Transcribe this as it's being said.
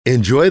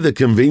Enjoy the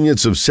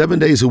convenience of 7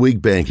 days a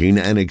week banking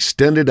and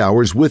extended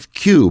hours with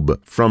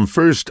Cube from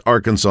First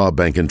Arkansas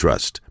Bank and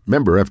Trust.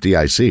 Member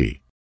FDIC.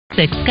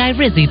 6 Sky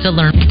Rizzy to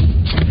learn.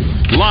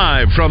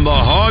 Live from the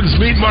Hogs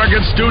Meat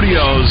Market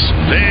Studios,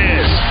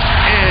 this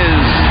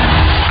is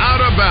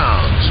Out of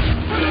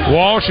Bounds.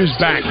 Walsh is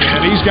back,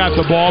 man. He's got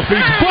the ball.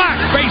 Feeds Black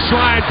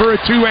baseline for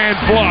a two-hand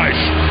flush.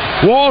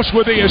 Walsh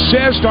with the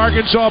assist.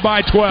 Arkansas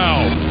by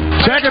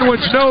 12. Second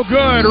one's no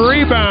good.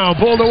 Rebound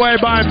pulled away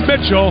by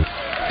Mitchell.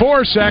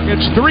 4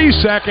 seconds, 3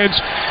 seconds.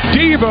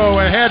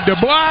 Devo ahead to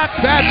Black.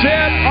 That's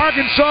it.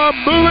 Arkansas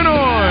moving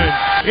on.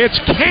 It's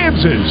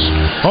Kansas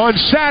on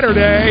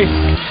Saturday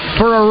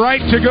for a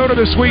right to go to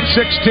the Sweet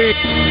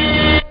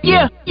 16.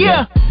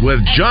 Yeah. With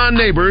John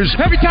Neighbors.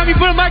 Every time you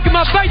put a mic in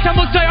my face, I'm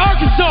going to say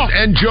Arkansas.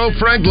 And Joe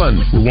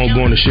Franklin. We won't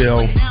go into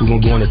shell. We're going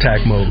to go into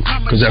attack mode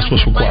because that's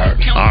what's required.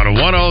 On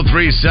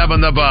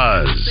 103.7 The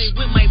Buzz.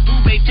 With my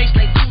boo tastes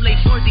like Kool-Aid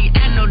for the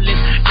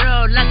analyst.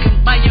 Girl, I can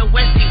buy a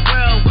Westie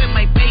world with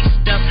my base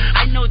stuff.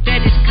 I know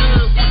that it's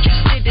good. Won't you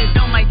sit it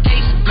on my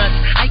taste buds?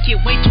 I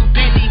get way too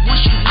busy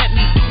once you let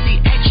me do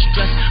the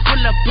extras.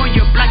 Pull up on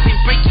your block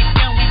and break it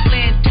down. We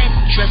playing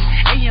Tetris.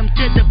 AM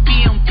to the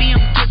PM,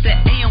 PM to the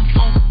AM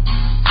phone.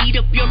 Eat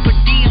up your per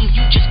diem.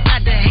 You just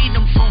gotta hate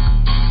them funk.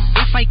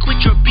 If I quit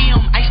your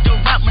BM, I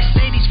still rock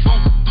Mercedes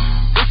funk.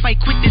 If I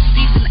quit this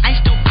season, I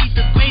still be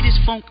the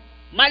greatest funk.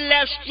 My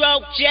left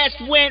stroke just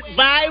went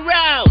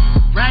viral.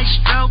 Right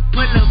stroke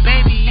put a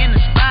baby in a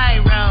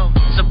spiral.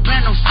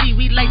 Soprano C,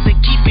 we like to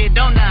keep it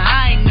on the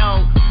high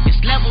note. It's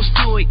levels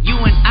to it, you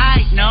and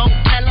I know.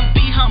 Tell them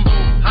be humble.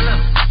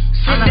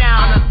 Sit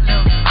down.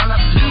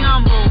 Be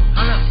humble.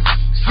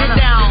 Sit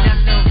down.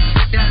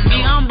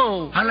 Be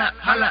humble.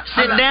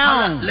 Sit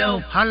down.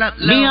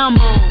 Be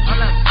humble.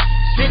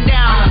 Sit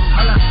down.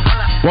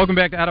 Welcome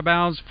back to Out of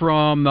Bounds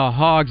from the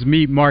Hogs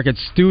Meat Market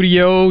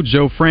Studio.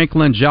 Joe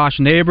Franklin, Josh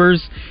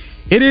Neighbors.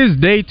 It is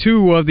day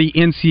 2 of the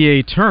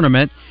NCAA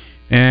tournament,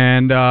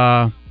 and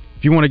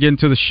if you want to get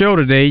into the show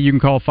today, you can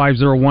call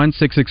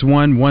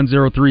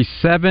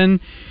 501-661-1037.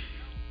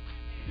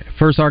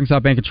 First Arkansas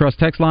Bank and Trust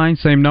text line,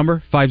 same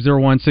number,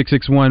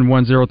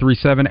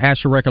 501-661-1037.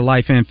 Ask your record,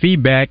 life, and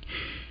feedback.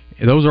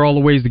 Those are all the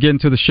ways to get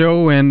into the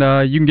show, and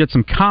you can get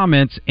some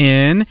comments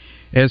in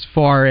as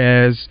far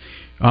as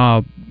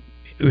how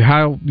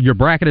your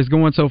bracket is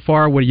going so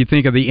far. What do you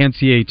think of the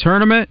NCAA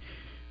tournament?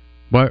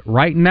 But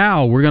right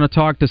now, we're going to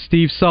talk to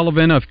Steve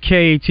Sullivan of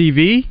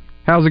KATV.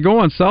 How's it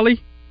going,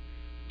 Sully?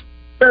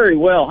 Very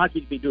well. How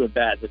could you be doing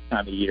bad this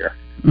time of year?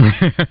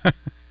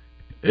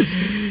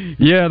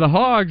 Yeah, the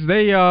Hogs,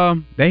 they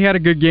had a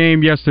good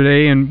game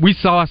yesterday, and we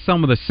saw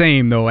some of the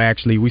same, though,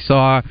 actually. We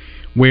saw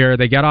where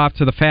they got off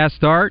to the fast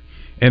start,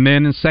 and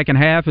then in the second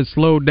half it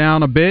slowed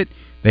down a bit.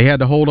 They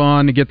had to hold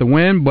on to get the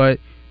win, but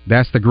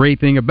that's the great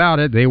thing about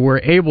it. They were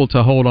able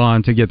to hold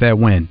on to get that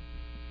win.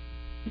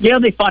 Yeah,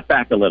 they fought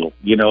back a little.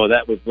 You know,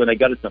 that was when they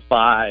got it to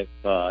 5,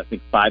 I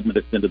think 5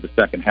 minutes into the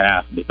second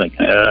half, and they think,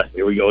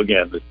 here we go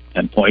again. This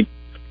 10-point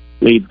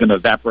lead's going to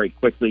evaporate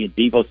quickly, and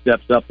Devo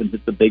steps up and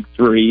hits the big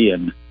 3,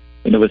 and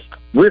it was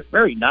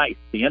very nice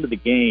at the end of the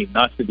game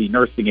not to be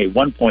nursing a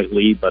 1-point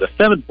lead, but a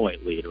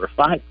 7-point lead or a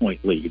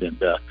 5-point lead.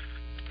 And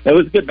it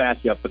was a good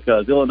matchup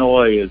because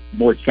Illinois is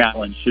more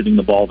challenged shooting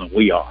the ball than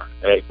we are.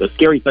 The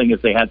scary thing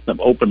is they had some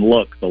open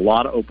looks, a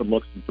lot of open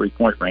looks from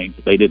three-point range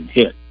that they didn't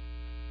hit.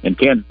 And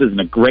Kansas isn't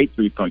a great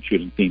three-point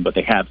shooting team, but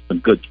they have some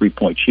good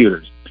three-point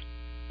shooters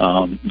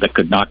that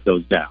could knock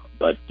those down.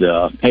 But,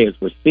 hey, as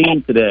we're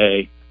seeing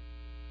today,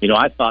 you know,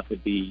 I thought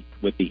with the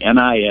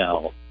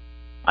NIL,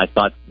 I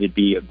thought there'd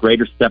be a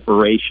greater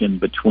separation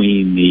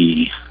between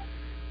the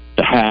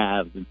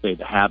haves and, say,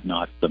 the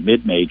have-nots, the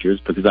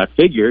mid-majors, because I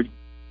figured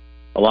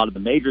a lot of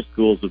the major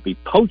schools would be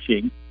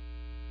poaching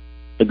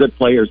the good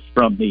players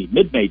from the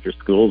mid-major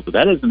schools, but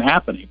that isn't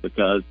happening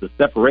because the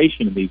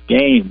separation in these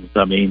games,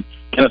 I mean,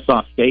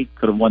 Kennesaw State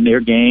could have won their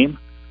game.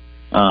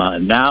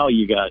 Now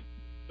you got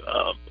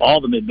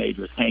all the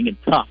mid-majors hanging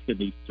tough in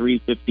these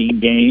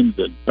 3-15 games,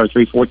 or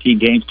 3-14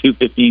 games,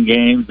 2-15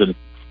 games, and it's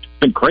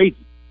been crazy.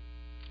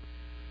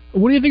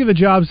 What do you think of the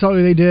job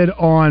they did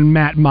on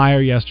Matt Meyer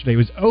yesterday? It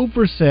was 0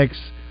 for 6,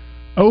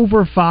 0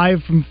 for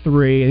 5 from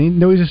 3. And I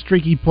know he's a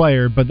streaky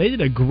player, but they did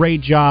a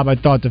great job, I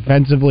thought,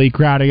 defensively,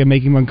 crowding him,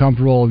 making him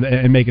uncomfortable,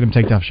 and making him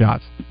take tough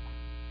shots.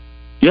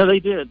 Yeah, they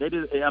did.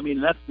 I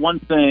mean, that's one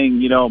thing.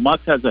 You know,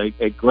 Musk has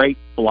a great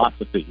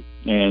philosophy.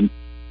 And,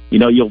 you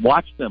know, you'll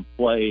watch them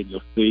play and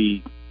you'll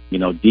see, you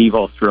know,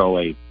 Devo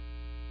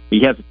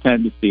he has a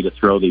tendency to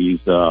throw these,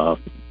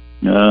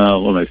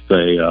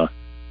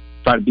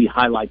 try to be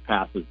highlight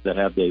passes that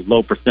have the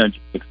low percentage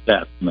of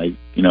success, and they,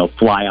 you know,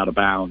 fly out of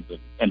bounds and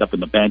end up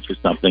in the bench or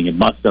something, and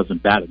Musk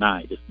doesn't bat an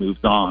eye, just moves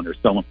on, or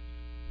someone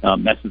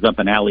messes up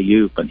an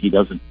alley-oop and he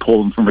doesn't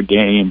pull them from a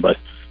game. But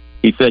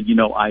he said, you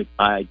know, I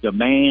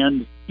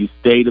demand you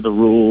stay to the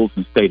rules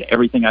and stay to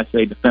everything I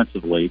say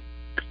defensively,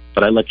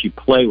 but I let you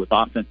play with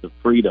offensive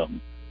freedom.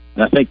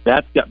 And I think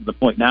that's gotten to the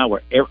point now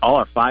where all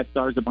our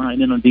 5-stars are buying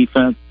in on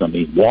defense. I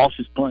mean, Walsh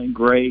is playing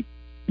great.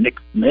 Nick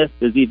Smith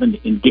is even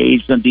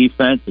engaged on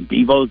defense, and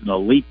Devo's an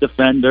elite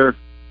defender.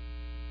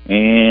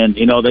 And,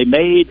 you know, they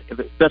made,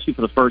 especially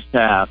for the first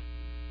half,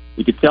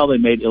 you could tell they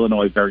made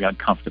Illinois very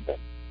uncomfortable.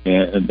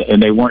 And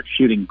they weren't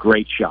shooting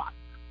great shots.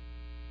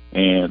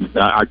 And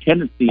our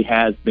tendency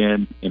has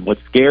been, and what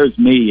scares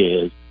me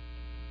is,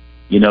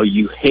 you know,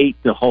 you hate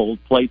to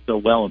play so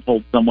well and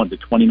hold someone to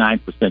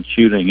 29%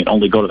 shooting and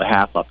only go to the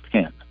half up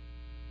 10.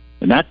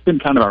 And that's been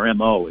kind of our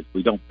MO, is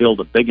we don't build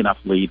a big enough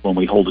lead when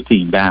we hold a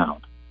team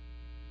down.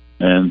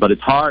 But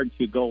it's hard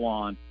to go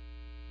on.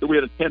 We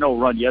had a 10-0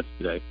 run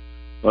yesterday.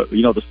 But,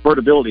 you know, the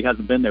spurtability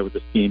hasn't been there with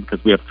this team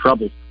because we have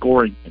trouble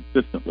scoring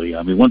consistently.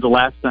 I mean, when's the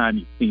last time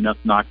you've seen us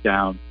knock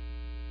down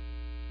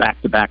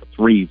back-to-back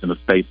threes in the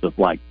space of,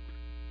 like,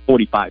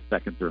 45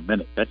 seconds or a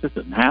minute? That just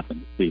doesn't happen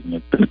this season.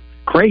 It's been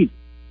crazy.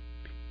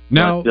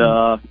 Now,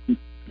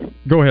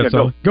 go ahead,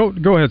 Sully.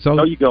 Go ahead, Sully.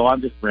 No, you go.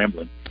 I'm just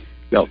rambling.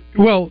 Go.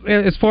 Well,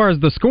 as far as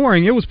the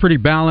scoring, it was pretty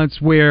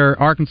balanced where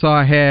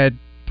Arkansas had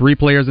 3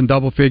 players in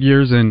double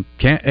figures, and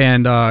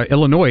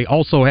Illinois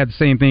also had the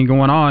same thing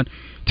going on.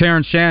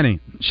 Terrence Shannon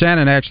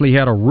actually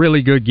had a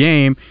really good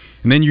game,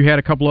 and then you had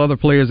a couple other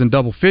players in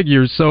double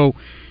figures. So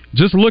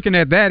just looking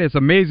at that, it's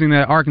amazing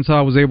that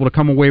Arkansas was able to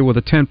come away with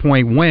a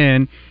 10-point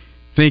win,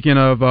 thinking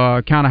of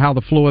kind of how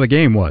the flow of the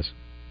game was.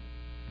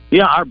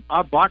 Yeah,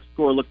 our box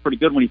score looked pretty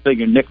good when you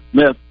figure Nick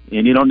Smith,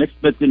 and, you know, Nick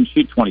Smith didn't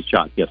shoot 20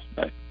 shots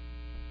yesterday.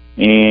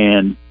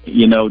 And,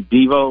 you know,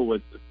 Devo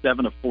was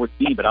 7 of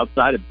 14, but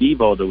outside of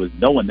Devo, there was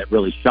no one that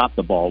really shot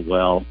the ball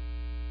well.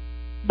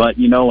 But,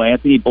 you know,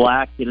 Anthony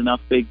Black hit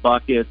enough big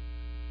buckets,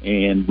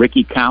 and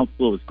Ricky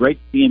Council, it was great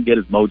to see him get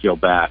his mojo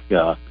back.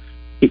 That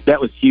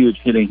was huge,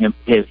 him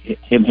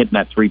hitting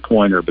that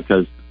three-pointer,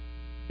 because,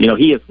 you know,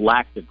 he has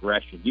lacked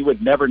aggression. You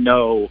would never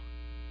know,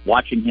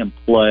 watching him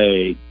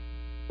play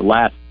the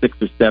last 6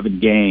 or 7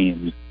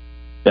 games,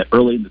 that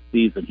early in the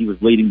season he was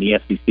leading the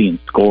SEC in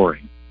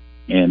scoring.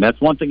 And that's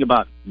one thing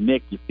about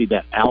Nick. You see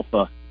that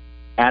alpha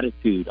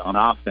attitude on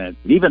offense.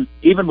 Even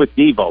with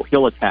Devo,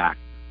 he'll attack.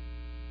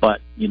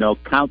 But, you know,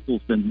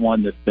 Council's been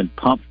one that's been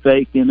pump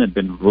faking and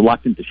been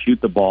reluctant to shoot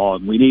the ball,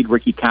 and we need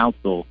Ricky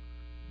Council,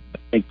 I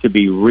think, to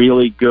be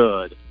really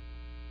good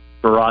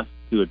for us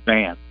to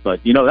advance.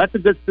 But, you know, that's a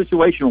good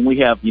situation when we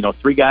have, you know,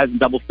 3 guys in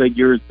double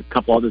figures, a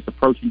couple others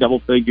approaching double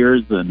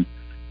figures, and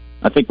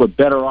I think we're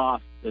better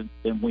off than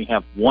we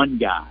have one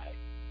guy,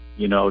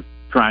 you know,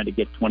 trying to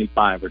get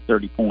 25 or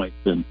 30 points,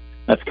 and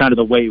that's kind of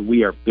the way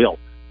we are built.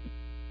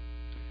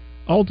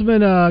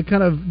 Altman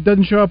kind of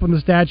doesn't show up on the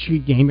stat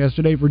sheet game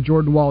yesterday for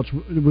Jordan Walsh.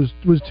 It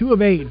was 2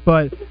 of 8,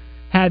 but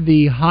had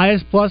the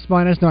highest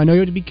plus-minus. Now, I know you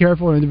have to be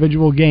careful in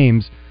individual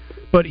games,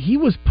 but he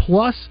was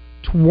plus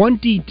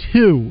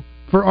 22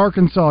 for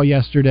Arkansas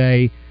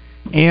yesterday,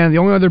 and the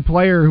only other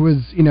player who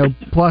was, you know,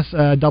 plus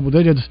double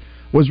digits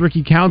was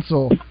Ricky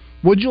Council.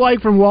 What'd you like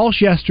from Walsh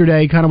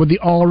yesterday, kind of with the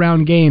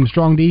all-around game,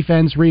 strong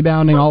defense,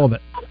 rebounding, all of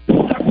it?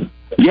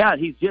 Yeah,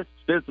 he's just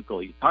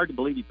physical. It's hard to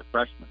believe he's a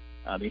freshman.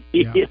 I mean,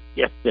 he is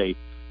just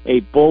a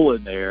bull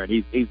in there, and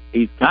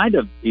he's trying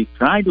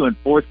to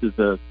enforce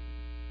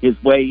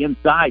his way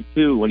inside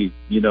too, when he's,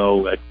 you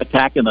know,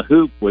 attacking the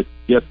hoop with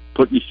just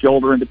putting his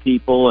shoulder into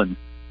people,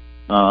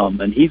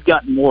 and he's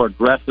gotten more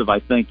aggressive, I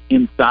think,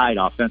 inside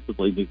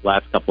offensively these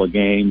last couple of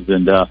games.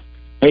 And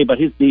hey, but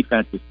his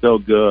defense is so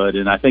good,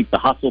 and I think the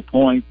hustle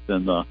points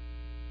and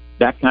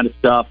that kind of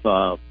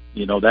stuff,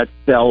 you know, that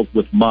sells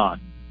with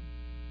Musk.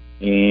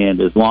 And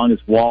as long as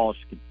Walsh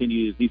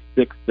continues, he's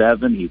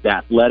 6'7", he's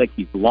athletic,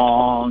 he's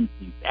long,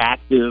 he's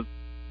active,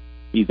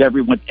 he's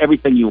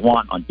everything you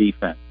want on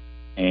defense.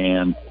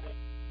 And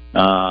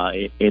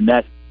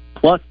that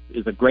plus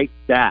is a great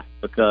stat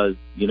because,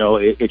 you know,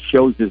 it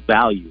shows his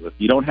value. If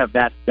you don't have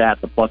that stat,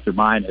 the plus or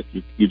minus,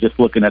 you're just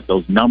looking at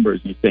those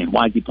numbers and you're saying,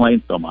 why is he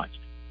playing so much?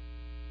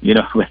 You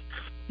know,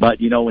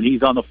 but, you know, when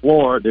he's on the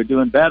floor, they're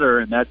doing better,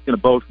 and that's going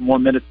to bode for more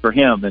minutes for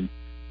him.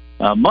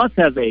 And Musk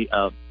has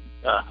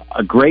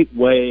a great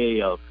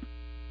way of,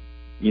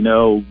 you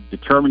know,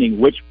 determining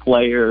which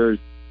players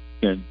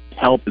can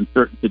help in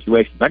certain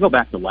situations. I go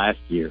back to last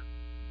year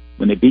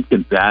when they beat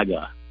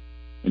Gonzaga,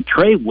 and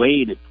Trey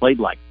Wade had played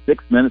like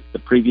 6 minutes the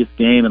previous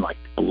game and like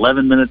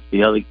 11 minutes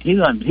the other. He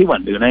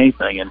wasn't doing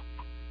anything,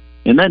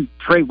 and then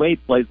Trey Wade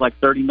plays like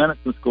 30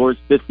 minutes and scores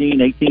 15,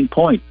 18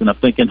 points. And I'm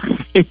thinking,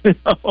 you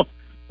know,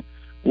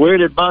 where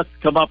did Musk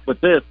come up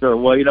with this? Or,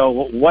 well, you know,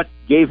 what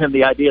gave him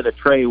the idea that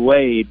Trey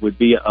Wade would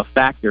be a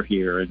factor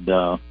here? And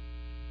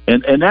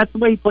that's the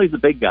way he plays the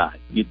big guy.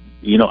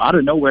 You know, out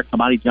of nowhere,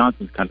 Kamani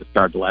Johnson's kind of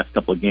started the last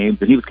couple of games,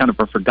 and he was kind of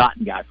a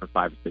forgotten guy for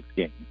 5 or 6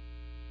 games.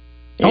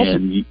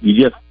 And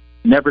you just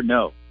never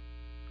know.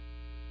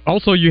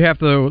 Also, you have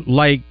to,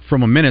 like,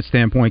 from a minute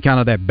standpoint,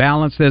 kind of that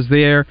balance that's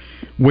there,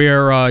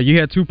 where you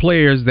had 2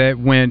 players that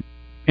went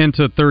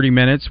into 30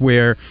 minutes,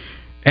 where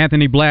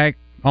Anthony Black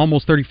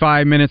almost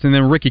 35 minutes, and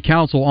then Ricky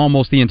Council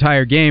almost the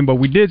entire game. But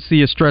we did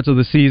see a stretch of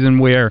the season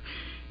where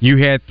you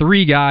had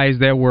 3 guys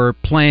that were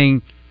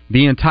playing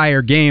the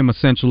entire game,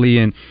 essentially.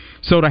 And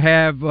so to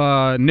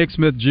have Nick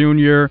Smith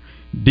Jr.,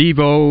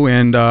 Devo,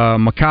 and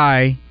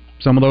Mackay,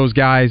 some of those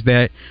guys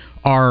that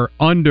are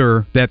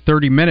under that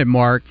 30-minute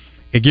mark,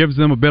 it gives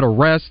them a bit of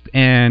rest,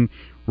 and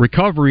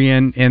recovery,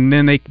 and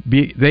then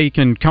they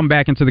can come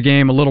back into the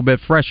game a little bit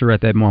fresher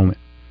at that moment.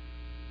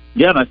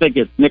 Yeah, and I think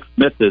Nick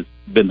Smith has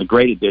been the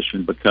great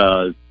addition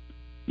because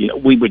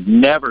we would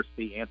never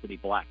see Anthony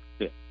Black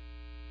sit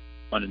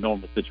on a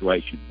normal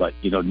situation, but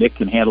Nick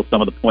can handle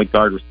some of the point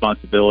guard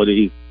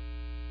responsibilities.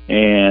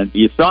 And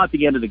you saw at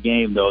the end of the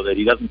game, though, that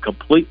he doesn't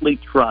completely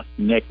trust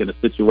Nick in a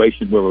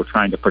situation where we're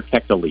trying to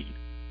protect a lead.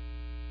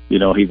 He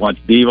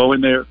wants Devo in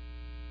there.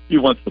 He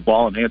wants the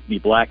ball in Anthony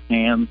Black's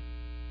hands.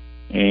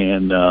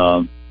 And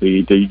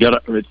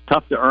it's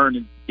tough to earn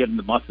and get in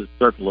the Musk's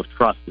circle of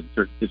trust in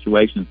certain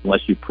situations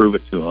unless you prove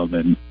it to him.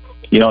 And,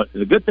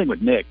 the good thing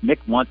with Nick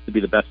wants to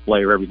be the best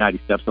player every night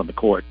he steps on the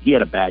court. He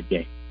had a bad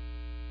game.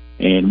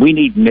 And we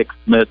need Nick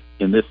Smith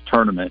in this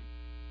tournament,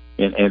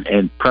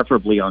 and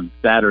preferably on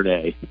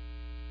Saturday,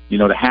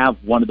 to have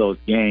one of those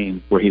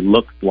games where he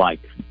looks like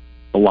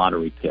a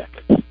lottery pick,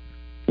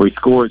 where he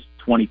scores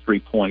 23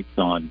 points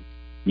on,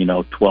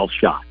 12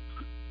 shots.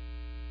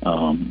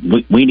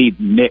 We need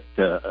Nick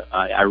to.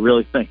 I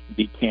really think to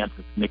beat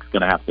Kansas, Nick's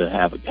going to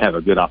have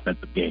a good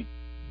offensive game.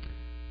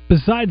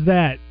 Besides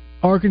that,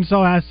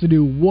 Arkansas has to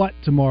do what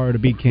tomorrow to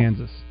beat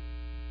Kansas?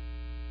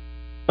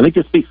 I think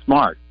just be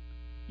smart.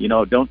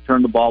 Don't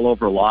turn the ball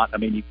over a lot. I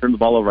mean, you turned the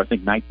ball over, I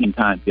think, 19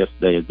 times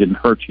yesterday. It didn't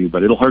hurt you,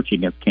 but it'll hurt you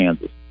against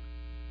Kansas.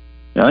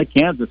 I think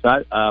Kansas,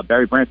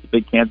 Barry Brandt's a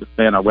big Kansas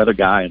fan, our weather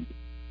guy, and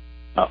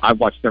I've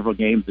watched several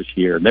games this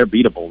year, and they're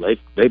beatable.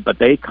 But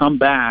they come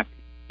back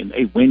and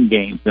they win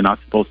games they're not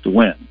supposed to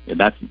win.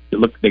 And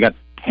they got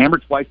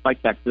hammered twice by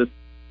Texas,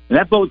 and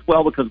that bodes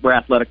well because we're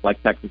athletic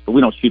like Texas, but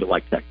we don't shoot it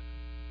like Texas.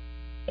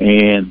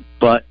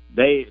 But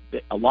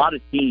a lot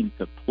of teams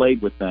have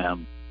played with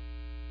them.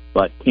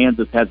 But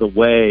Kansas has a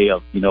way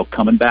of,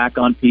 coming back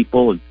on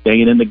people and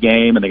staying in the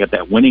game, and they got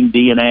that winning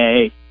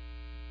DNA,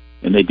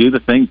 and they do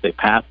the things. They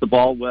pass the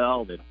ball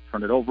well. They don't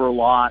turn it over a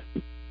lot,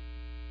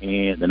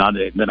 and they're not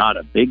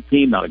a big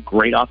team, not a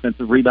great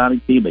offensive rebounding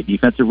team. They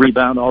defensive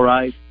rebound all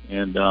right,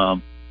 and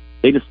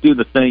they just do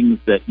the things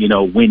that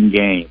win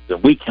games.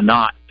 And we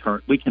cannot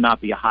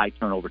be a high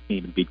turnover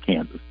team and beat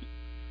Kansas,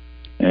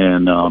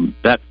 and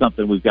that's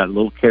something we've got a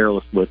little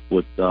careless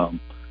with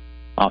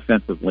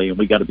offensively, and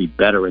we got to be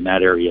better in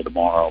that area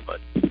tomorrow. But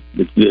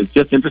it's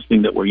just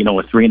interesting that we're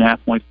a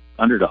 3.5 point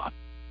underdog.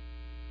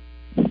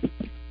 If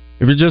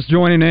you're just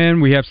joining in,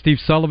 we have Steve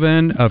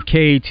Sullivan of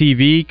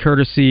KATV,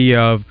 courtesy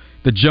of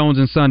the Jones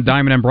 & Son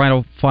Diamond and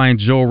Bridal Fine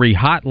Jewelry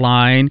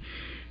Hotline.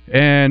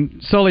 And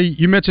Sully,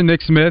 you mentioned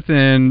Nick Smith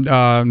and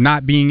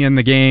not being in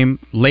the game,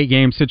 late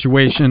game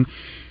situation.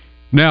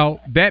 Now,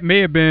 that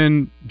may have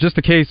been just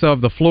a case of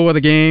the flow of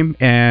the game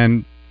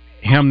and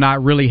him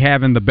not really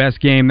having the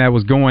best game that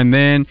was going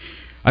then.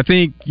 I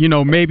think,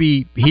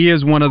 maybe he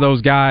is one of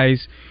those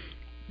guys,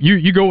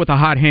 you go with a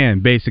hot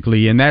hand,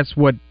 basically, and that's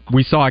what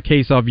we saw a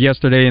case of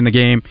yesterday in the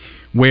game,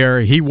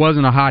 where he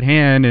wasn't a hot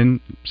hand,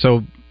 and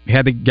so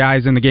had the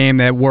guys in the game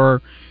that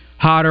were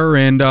hotter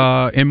and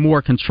in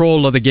more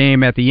control of the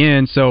game at the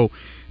end. So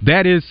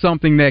that is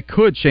something that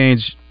could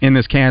change in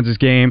this Kansas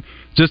game,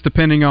 just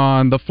depending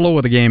on the flow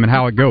of the game and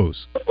how it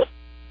goes.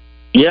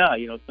 Yeah,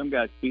 some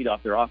guys feed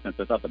off their offense.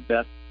 I thought the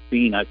best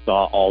scene I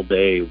saw all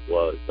day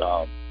was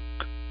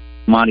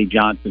Monty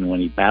Johnson when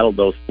he battled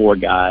those 4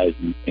 guys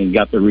and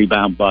got the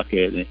rebound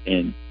bucket,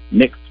 and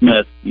Nick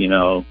Smith,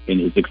 in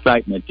his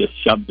excitement, just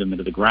shoved him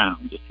into the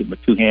ground, just gave him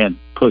a 2-hand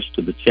push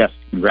to the chest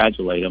to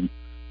congratulate him.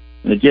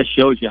 And it just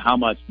shows you how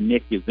much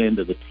Nick is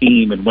into the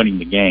team and winning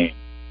the game.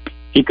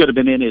 He could have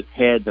been in his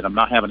head that I'm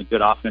not having a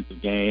good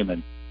offensive game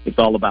and it's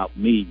all about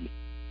me.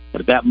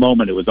 But at that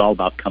moment, it was all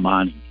about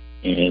Kamani.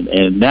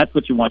 And that's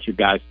what you want your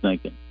guys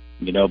thinking,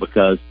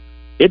 because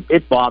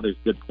it bothers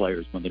good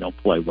players when they don't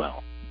play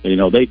well.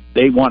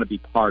 They want to be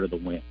part of the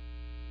win.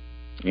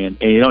 And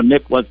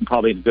Nick wasn't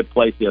probably in a good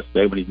place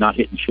yesterday when he's not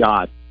hitting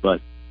shots,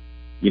 but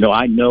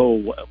I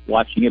know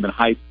watching him in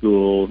high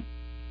school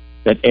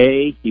that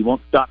A, he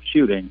won't stop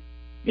shooting,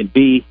 and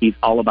B, he's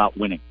all about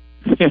winning.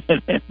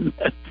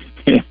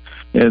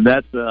 And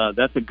that's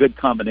a good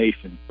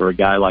combination for a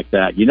guy like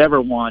that. You never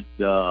want,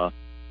 and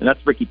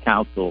that's Ricky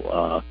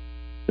Council.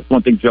 That's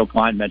one thing Joe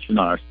Klein mentioned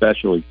on our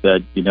special. He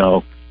said,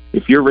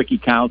 if you're Ricky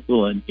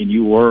Council and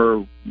you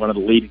were one of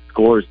the leading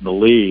scorers in the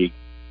league,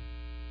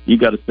 you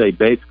got to say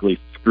basically,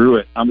 screw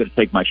it, I'm going to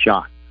take my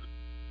shots.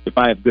 If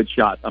I have good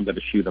shots, I'm going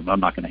to shoot them. I'm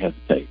not going to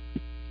hesitate.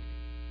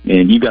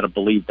 And you got to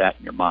believe that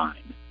in your mind.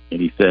 And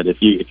he said, if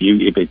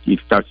you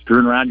start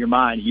screwing around your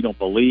mind, you don't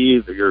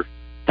believe, or you're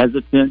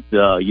hesitant,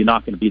 you're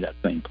not going to be that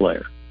same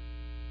player.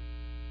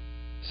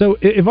 So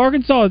if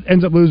Arkansas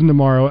ends up losing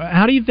tomorrow,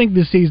 how do you think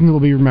this season will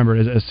be remembered?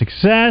 As a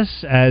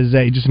success? As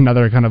just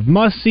another kind of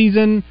must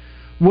season?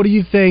 What do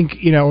you think,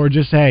 or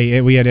just,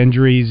 hey, we had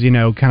injuries,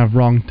 kind of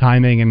wrong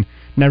timing and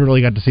never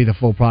really got to see the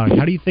full product?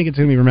 How do you think it's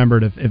going to be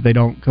remembered if they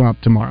don't come up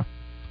tomorrow?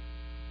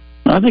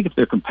 I think if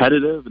they're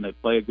competitive and they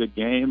play a good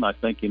game, I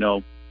think,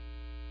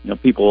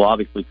 people will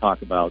obviously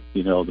talk about,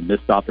 the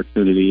missed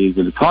opportunities.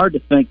 And it's hard to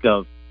think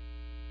of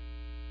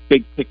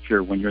big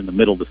picture when you're in the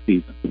middle of the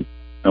season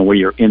and where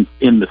you're in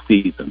the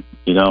season,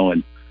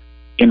 and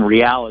in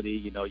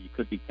reality, you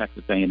could be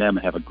Texas A&M and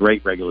have a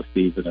great regular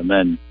season and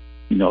then,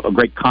 a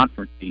great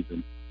conference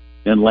season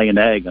and lay an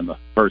egg in the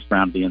first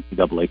round of the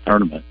NCAA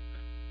tournament.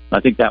 I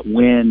think that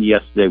win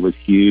yesterday was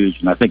huge,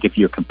 and I think if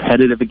you're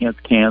competitive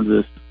against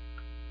Kansas,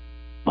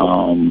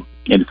 and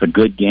it's a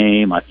good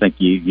game, I think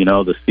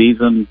the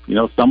season,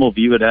 some will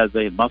view it as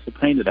muscle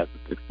painted as a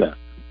success.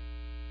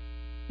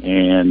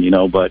 And you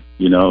go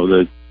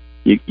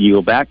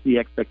back to the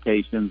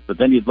expectations, but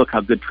then you look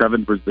how good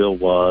Trevin Brazile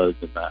was,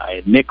 and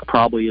Nick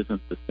probably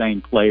isn't the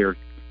same player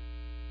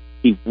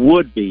he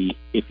would be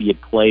if he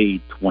had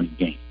played 20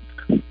 games.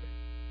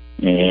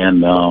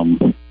 And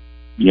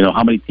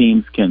how many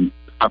teams can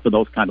suffer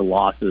those kind of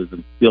losses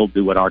and still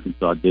do what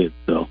Arkansas did?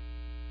 So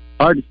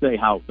hard to say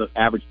how the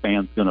average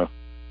fan's going to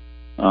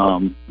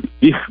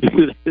view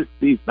this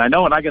season. I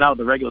know when I get out of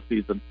the regular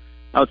season,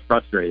 I was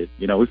frustrated.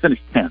 We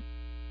finished 10th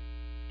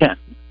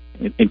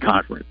in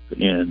conference,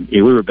 and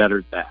we were better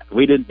at that.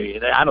 We didn't.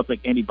 I don't think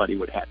anybody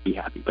would be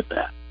happy with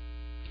that.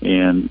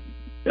 And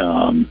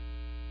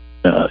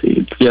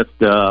it's just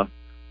I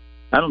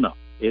don't know.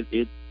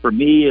 It for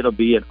me, it'll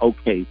be an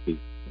okay season.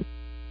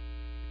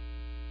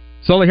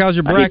 Sully, how's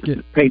your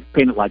bracket? Paint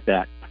it like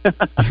that.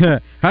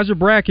 How's your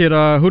bracket?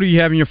 Who do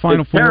you have in your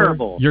Final Four?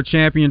 Terrible. Your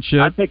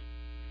championship?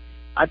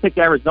 I picked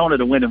Arizona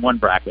to win in one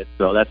bracket,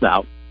 so that's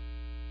out.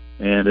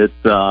 And it's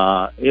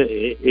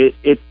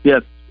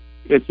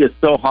just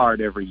so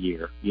hard every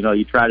year.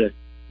 You try to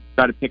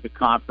pick a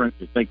conference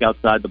or think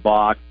outside the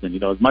box.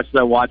 And as much as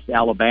I watched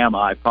Alabama,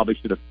 I probably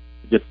should have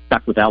just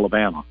stuck with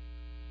Alabama.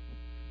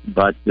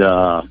 But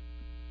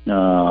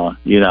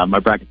my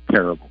bracket's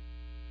terrible.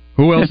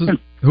 Who else is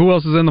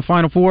in the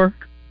Final Four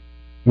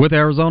with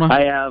Arizona?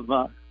 I have.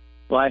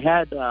 I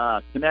had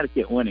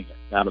Connecticut winning it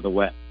out of the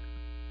West.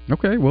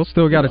 Okay, well,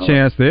 still got a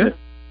chance there.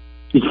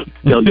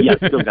 still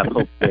got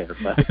hope there.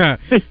 But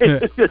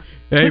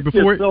it's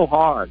just so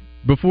hard.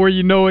 Before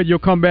you know it, you'll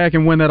come back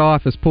and win that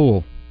office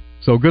pool.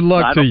 So good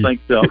luck to you. I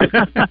don't think so.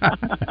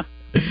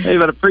 Hey,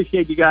 but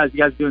appreciate you guys. You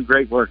guys are doing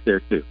great work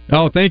there, too.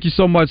 Oh, thank you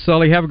so much,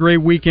 Sully. Have a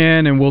great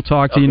weekend, and we'll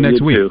talk to you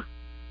next week. Too.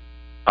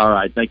 All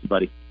right. Thank you,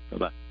 buddy.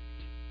 Bye-bye.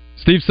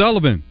 Steve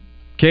Sullivan,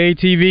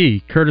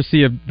 KATV,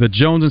 courtesy of the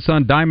Jones &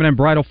 Son Diamond and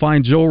Bridal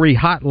Fine Jewelry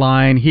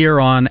Hotline here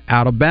on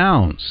Out of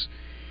Bounds.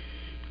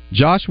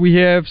 Josh, we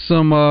have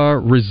some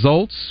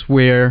results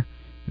where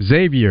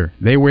Xavier,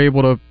 they were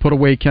able to put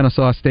away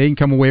Kennesaw State and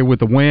come away with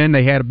the win.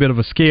 They had a bit of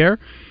a scare,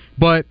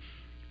 but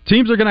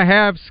teams are going to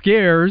have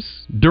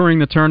scares during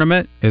the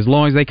tournament as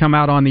long as they come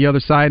out on the other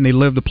side and they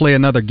live to play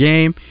another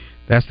game.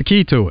 That's the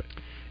key to it.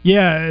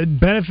 Yeah,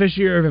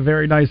 beneficiary of a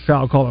very nice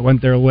foul call that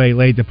went their way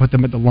late to put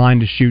them at the line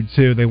to shoot,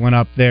 too. They went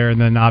up there, and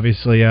then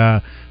obviously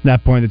at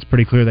that point it's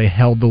pretty clear they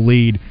held the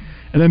lead.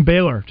 And then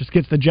Baylor just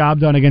gets the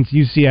job done against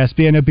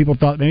UCSB. I know people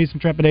thought maybe some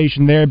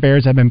trepidation there.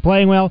 Bears have been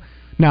playing well.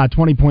 Now, a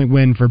 20-point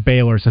win for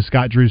Baylor, so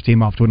Scott Drew's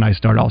team off to a nice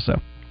start also.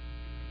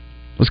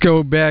 Let's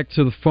go back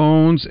to the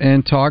phones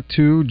and talk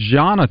to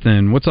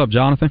Jonathan. What's up,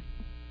 Jonathan?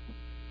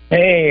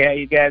 Hey, how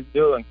you guys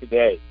doing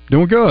today?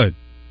 Doing good.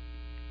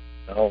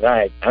 All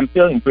right. I'm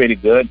feeling pretty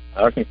good.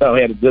 Arkansas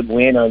had a good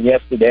win on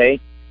yesterday.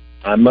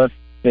 I must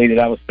say that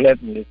I was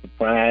pleasantly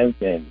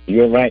surprised, and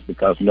you're right,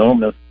 because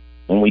normally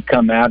when we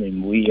come out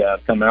and we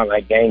come out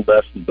like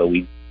gangbusters, but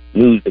we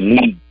lose the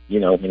lead,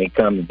 when it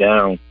comes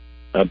down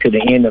to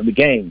the end of the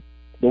game.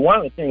 But one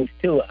of the things,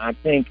 too, I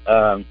think,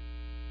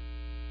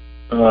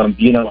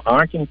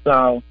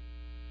 Arkansas,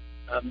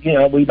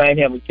 we might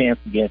have a chance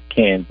against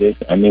Kansas.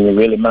 I mean, we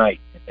really might.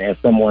 As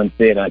someone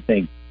said, I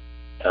think,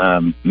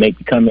 make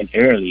the comment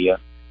earlier,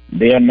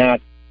 they're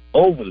not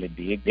overly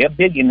big. They're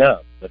big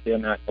enough, but they're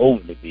not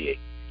overly big.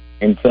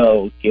 And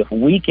so if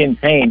we can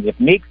if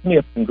Nick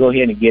Smith can go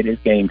ahead and get his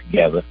game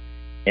together,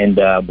 and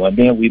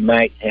then we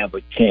might have a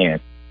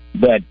chance.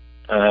 But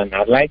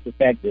I like the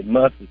fact that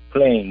Muss is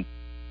playing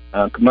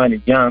Commander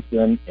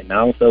Johnson and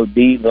also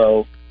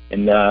Devo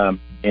and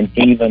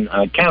even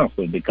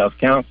Council, because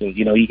Council,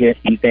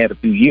 he's had a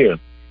few years.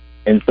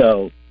 And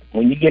so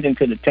when you get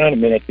into the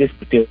tournament at this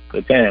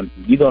particular time,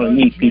 you're going to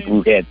need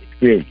people who have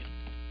experience.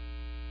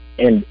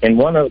 And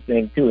one other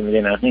thing, too, and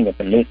then I'll hang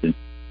up and listen.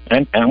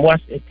 I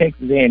watched the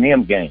Texas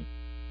A&M game,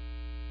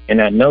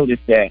 and I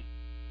noticed that,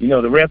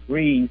 the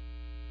referees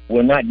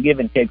were not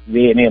giving Texas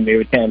A&M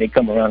every time they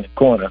come around the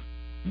corner,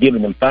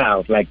 giving them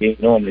fouls like they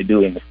normally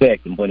do in the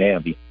second, what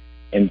have you.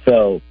 And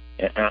so,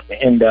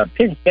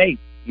 Penn State,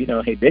 they're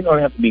going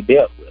to have to be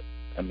dealt with.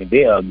 I mean,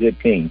 they are a good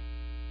team.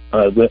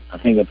 I'll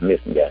hang up and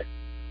listen, guys.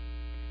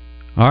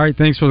 All right,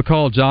 thanks for the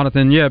call,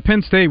 Jonathan. Yeah,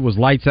 Penn State was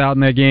lights out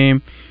in that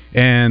game,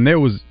 and there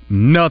was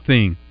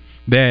nothing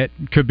that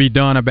could be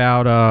done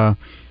about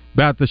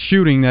the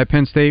shooting that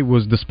Penn State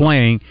was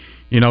displaying.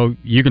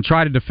 You can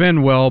try to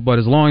defend well, but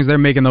as long as they're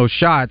making those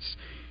shots,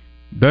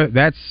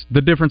 that's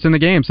the difference in the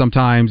game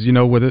sometimes,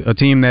 with a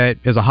team that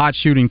is a hot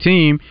shooting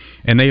team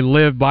and they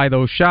live by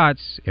those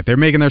shots. If they're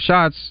making their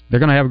shots, they're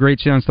going to have a great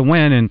chance to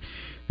win, and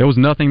there was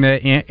nothing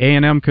that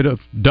A&M could have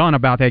done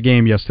about that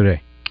game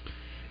yesterday.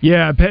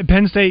 Yeah,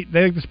 Penn State,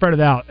 they like to spread it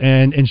out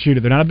and shoot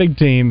it. They're not a big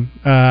team.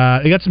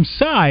 They got some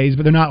size,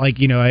 but they're not like,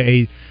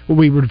 what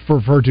we would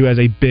refer to as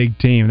a big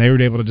team. They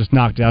were able to just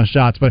knock down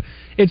shots. But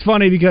it's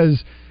funny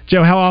because,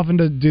 Joe, how often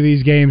do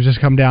these games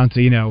just come down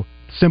to,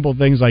 simple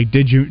things like,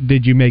 did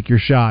you make your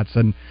shots?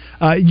 And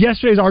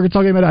yesterday's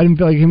Arkansas game, I didn't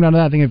feel like it came down to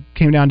that. I think it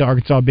came down to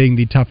Arkansas being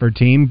the tougher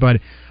team. But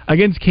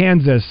against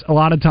Kansas, a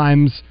lot of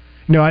times,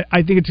 I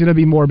think it's going to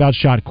be more about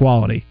shot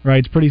quality, right?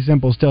 It's pretty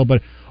simple still,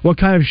 but what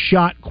kind of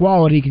shot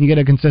quality can you get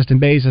on a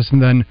consistent basis?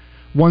 And then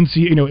once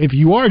if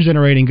you are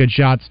generating good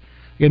shots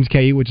against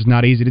KU, which is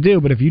not easy to do,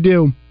 but if you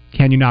do,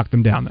 can you knock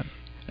them down then?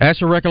 As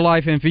for Record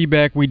Life and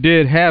feedback, we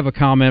did have a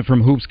comment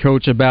from Hoops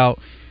Coach about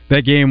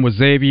that game with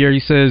Xavier. He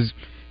says,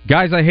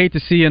 guys, I hate to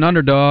see an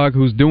underdog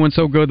who's doing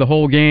so good the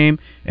whole game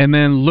and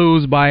then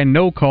lose by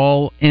no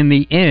call in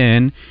the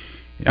end.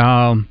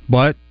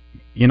 But,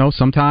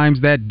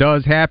 sometimes that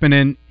does happen,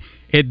 and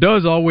it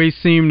does always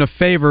seem to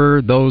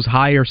favor those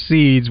higher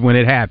seeds when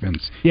it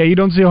happens. Yeah, you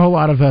don't see a whole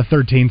lot of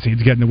 13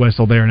 seeds getting the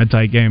whistle there in a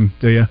tight game,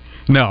 do you?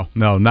 No,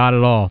 not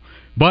at all.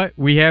 But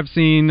we have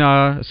seen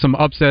some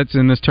upsets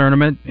in this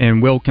tournament,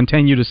 and we'll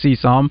continue to see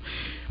some.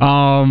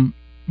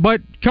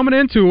 But coming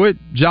into it,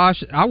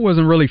 Josh, I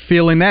wasn't really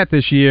feeling that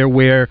this year,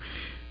 where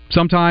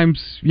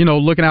sometimes,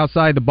 looking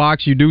outside the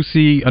box, you do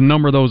see a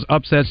number of those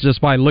upsets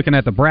just by looking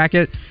at the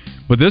bracket.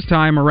 But this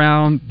time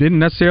around, didn't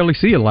necessarily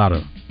see a lot of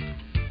them.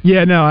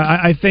 Yeah, no,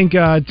 I think,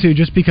 too,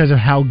 just because of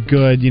how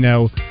good,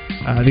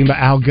 I think about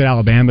how good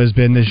Alabama has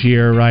been this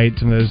year, right?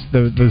 Some of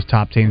those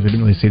top teams, we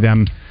didn't really see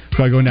them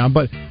probably going down.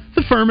 But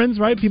the Furmans,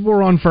 right? People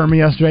were on Furman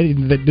yesterday.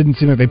 That didn't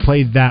seem like they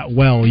played that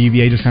well.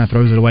 UVA just kind of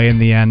throws it away in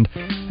the end.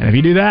 And if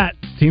you do that,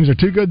 teams are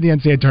too good in the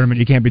NCAA tournament.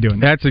 You can't be doing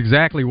that. That's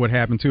exactly what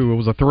happened, too. It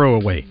was a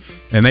throwaway.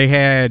 And they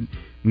had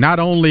not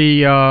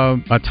only a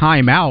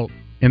timeout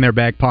in their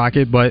back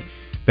pocket, but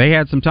they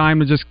had some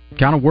time to just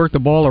kind of work the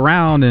ball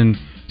around and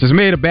just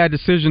made a bad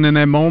decision in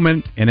that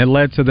moment, and it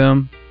led to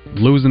them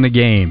losing the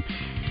game.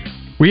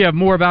 We have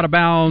more of Out of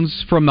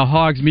Bounds from the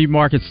Hogs Meat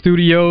Market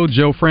studio.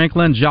 Joe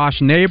Franklin,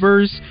 Josh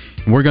Neighbors.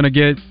 And we're going to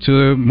get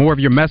to more of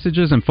your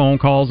messages and phone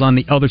calls on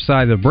the other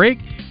side of the break.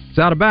 It's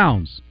Out of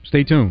Bounds.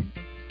 Stay tuned.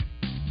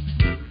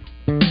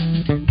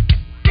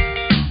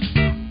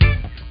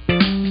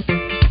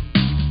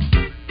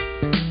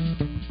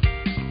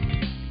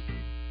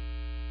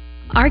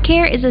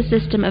 OurCare is a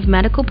system of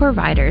medical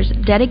providers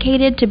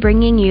dedicated to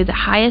bringing you the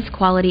highest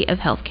quality of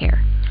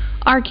healthcare.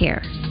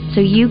 OurCare, so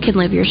you can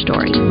live your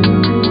story.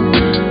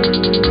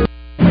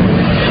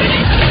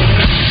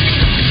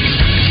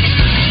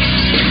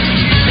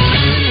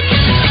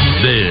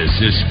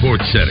 This is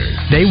SportsCenter.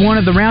 Day one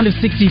of the round of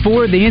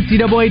 64, the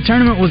NCAA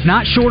tournament was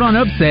not short on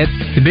upsets,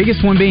 the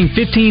biggest one being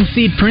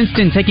 15-seed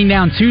Princeton taking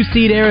down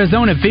 2-seed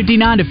Arizona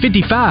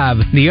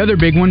 59-55. The other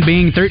big one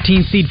being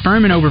 13-seed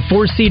Furman over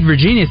 4-seed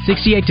Virginia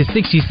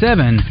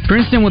 68-67.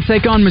 Princeton will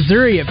take on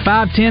Missouri at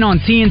 5:10 on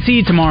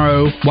TNT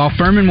tomorrow, while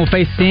Furman will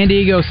face San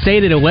Diego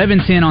State at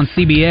 11:10 on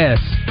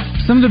CBS.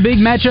 Some of the big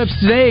matchups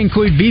today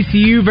include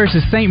VCU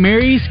versus St.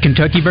 Mary's,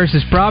 Kentucky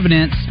versus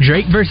Providence,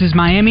 Drake versus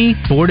Miami,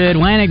 Florida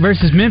Atlantic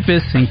versus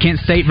Memphis, and Kent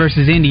State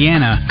versus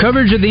Indiana.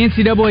 Coverage of the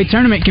NCAA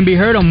tournament can be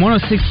heard on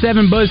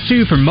 106.7 Buzz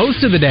 2 for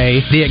most of the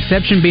day, the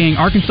exception being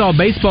Arkansas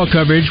baseball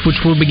coverage,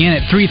 which will begin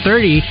at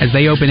 3:30 as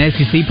they open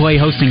SEC play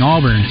hosting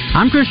Auburn.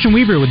 I'm Christian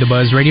Weaver with the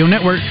Buzz Radio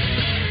Network.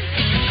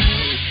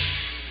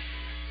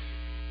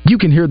 You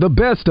can hear the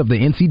best of the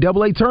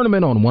NCAA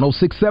tournament on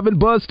 106.7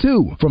 Buzz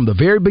 2. From the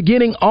very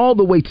beginning all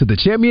the way to the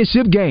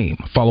championship game.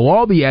 Follow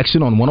all the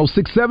action on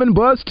 106.7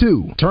 Buzz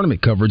 2.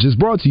 Tournament coverage is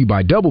brought to you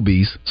by Double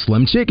B's,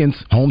 Slim Chickens,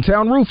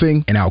 Hometown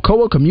Roofing, and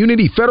Alcoa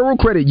Community Federal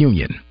Credit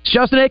Union.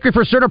 Justin Acri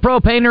for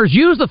CertaPro Painters.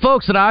 Use the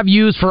folks that I've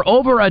used for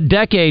over a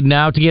decade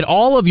now to get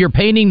all of your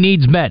painting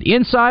needs met.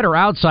 Inside or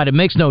outside, it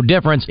makes no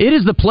difference. It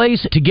is the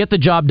place to get the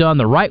job done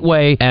the right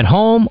way. At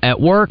home,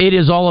 at work, it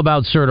is all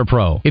about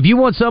CertaPro. If you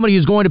want somebody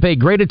who's going to pay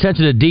great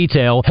attention to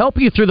detail, help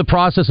you through the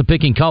process of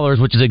picking colors,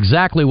 which is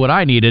exactly what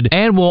I needed,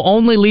 and will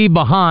only leave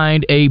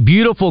behind a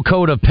beautiful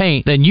coat of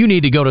paint, then you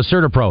need to go to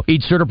CertaPro.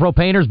 Each CertaPro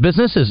Painters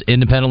business is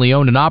independently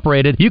owned and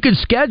operated. You can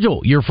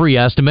schedule your free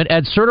estimate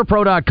at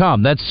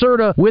CertaPro.com. That's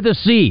Certa with a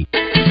C.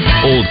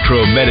 Old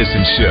Crow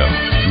Medicine Show,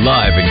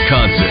 live in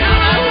concert.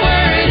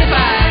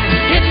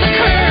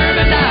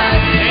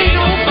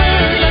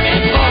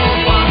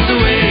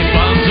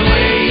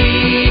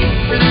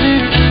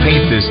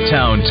 Paint This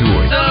Town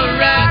Tour.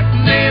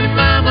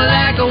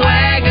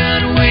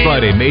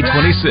 Friday, May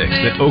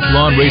 26th at Oak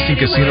Lawn Racing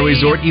Casino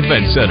Resort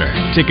Event Center.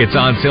 Tickets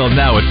on sale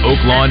now at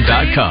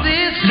oaklawn.com.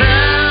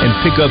 And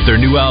pick up their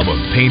new album,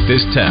 Paint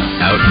This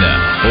Town, out now.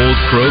 Old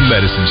Crow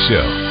Medicine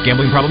Show.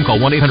 Gambling problem? Call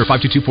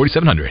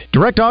 1-800-522-4700.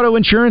 Direct Auto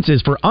Insurance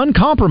is for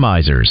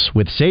uncompromisers.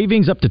 With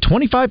savings up to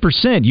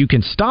 25%, you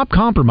can stop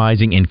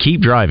compromising and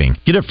keep driving.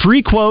 Get a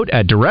free quote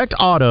at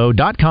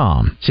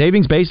directauto.com.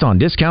 Savings based on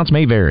discounts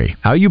may vary.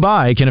 How you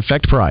buy can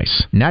affect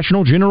price.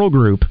 National General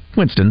Group,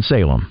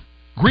 Winston-Salem.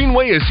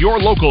 Greenway is your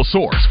local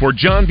source for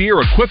John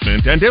Deere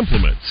equipment and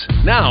implements.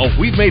 Now,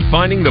 we've made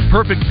finding the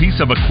perfect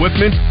piece of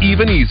equipment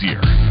even easier.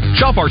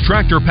 Shop our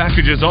tractor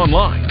packages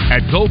online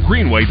at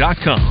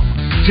GoGreenway.com.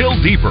 Till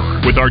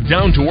deeper with our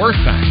down-to-earth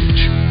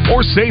package.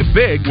 Or save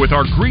big with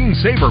our Green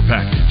Saver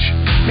package.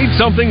 Need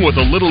something with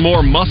a little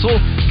more muscle?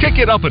 Kick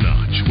it up a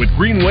notch with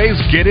Greenway's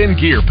Get In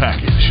Gear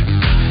package.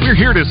 We're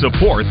here to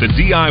support the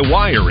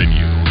DIYer in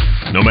you.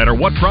 No matter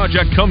what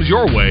project comes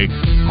your way,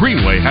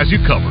 Greenway has you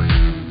covered.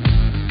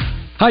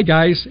 Hi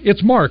guys,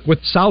 it's Mark with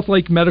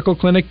Southlake Medical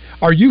Clinic.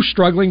 Are you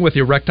struggling with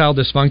erectile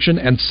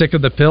dysfunction and sick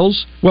of the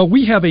pills? Well,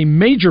 we have a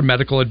major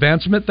medical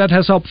advancement that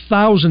has helped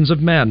thousands of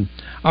men.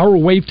 Our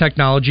WAVE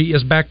technology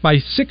is backed by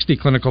 60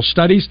 clinical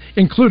studies,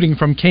 including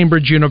from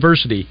Cambridge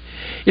University.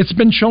 It's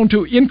been shown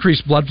to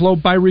increase blood flow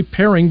by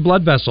repairing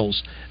blood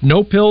vessels.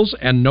 No pills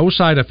and no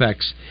side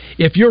effects.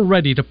 If you're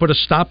ready to put a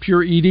stop to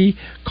your ED,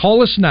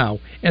 call us now,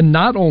 and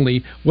not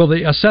only will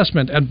the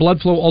assessment and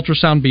blood flow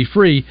ultrasound be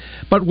free,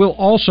 but will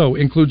also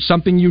include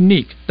something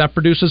unique that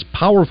produces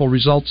powerful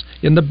results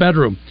in the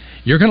bedroom.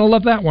 You're going to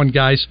love that one,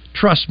 guys.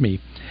 Trust me.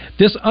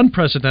 This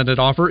unprecedented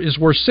offer is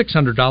worth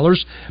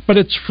 $600, but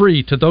it's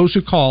free to those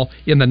who call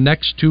in the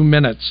next 2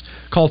 minutes.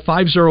 Call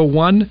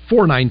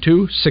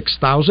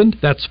 501-492-6000.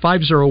 That's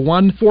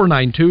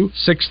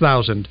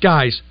 501-492-6000.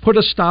 Guys, put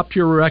a stop to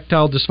your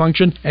erectile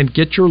dysfunction and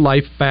get your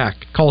life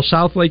back. Call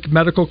Southlake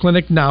Medical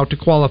Clinic now to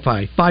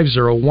qualify.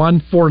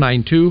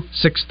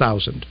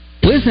 501-492-6000.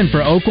 Listen for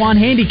Oaklawn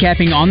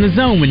Handicapping on the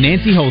Zone with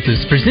Nancy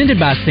Holtis, presented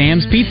by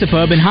Sam's Pizza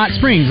Pub in Hot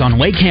Springs on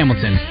Lake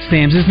Hamilton.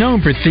 Sam's is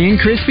known for thin,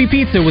 crispy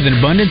pizza with an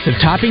abundance of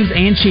toppings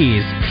and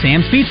cheese.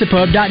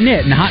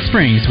 Sam'sPizzaPub.net in Hot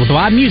Springs with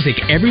live music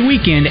every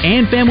weekend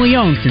and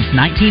family-owned since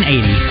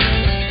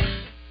 1980.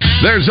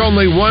 There's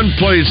only one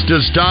place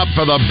to stop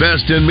for the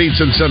best in meats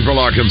in Central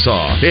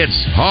Arkansas.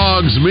 It's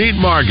Hogs Meat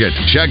Market.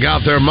 Check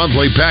out their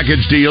monthly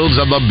package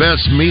deals of the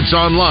best meats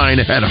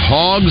online at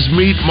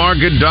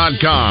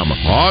hogsmeatmarket.com.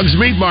 Hogs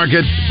Meat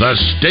Market, the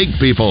steak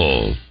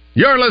people.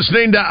 You're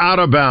listening to Out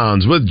of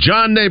Bounds with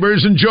John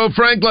Neighbors and Joe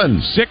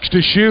Franklin. 6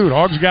 to shoot.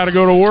 Hogs got to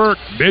go to work.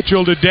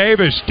 Mitchell to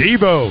Davis.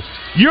 Devo.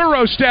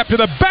 Euro step to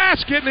the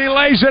basket, and he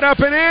lays it up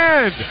and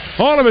in.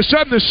 All of a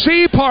sudden, the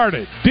sea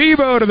parted.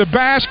 Devo to the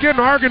basket, and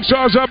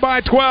Arkansas is up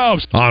by 12.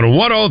 On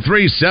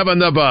 103.7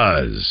 The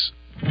Buzz.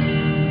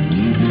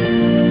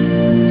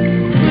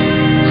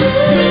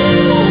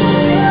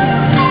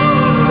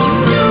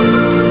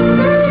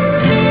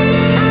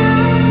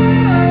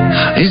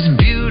 It's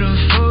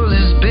beautiful,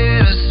 it's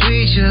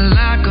bittersweet. You're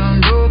like a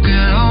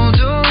broken home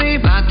to me.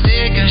 I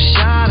take a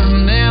shot of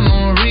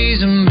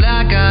memories and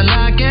black out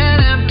like an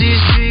empty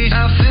street.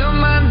 I fill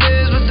my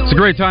days with the... It's a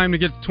great time to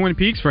get to Twin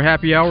Peaks for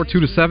happy hour 2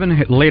 to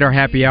 7. Later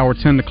happy hour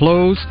 10 to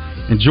close.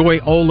 Enjoy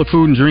all the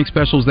food and drink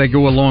specials that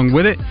go along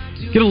with it.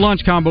 Get a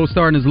lunch combo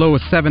starting as low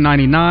as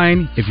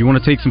 $7.99. If you want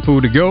to take some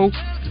food to go,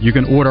 you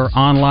can order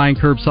online,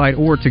 curbside,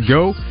 or to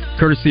go,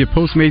 courtesy of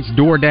Postmates,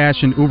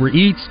 DoorDash, and Uber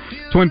Eats.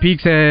 Twin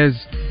Peaks has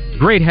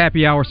great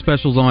happy hour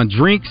specials on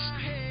drinks,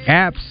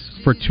 apps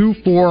for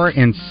 $2, $4,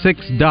 and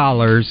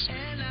 $6.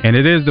 And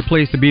it is the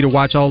place to be to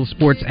watch all the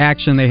sports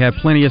action. They have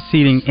plenty of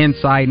seating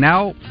inside and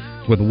out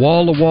with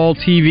wall-to-wall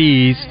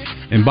TVs.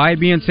 And by it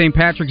being St.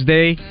 Patrick's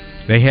Day,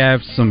 they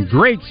have some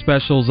great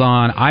specials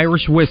on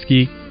Irish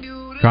whiskey.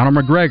 Conor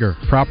McGregor,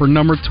 proper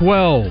number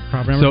 12.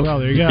 Proper number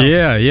 12, there you go.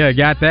 Yeah,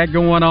 got that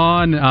going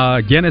on.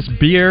 Guinness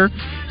beer.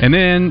 And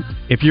then,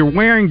 if you're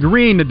wearing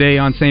green today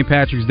on St.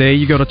 Patrick's Day,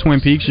 you go to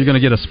Twin Peaks, you're going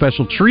to get a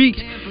special treat.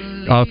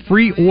 A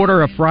free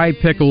order of fried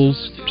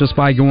pickles just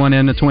by going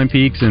into Twin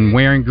Peaks and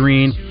wearing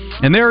green.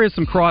 And there is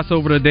some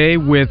crossover today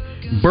with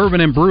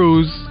Bourbon and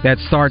Brews that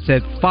starts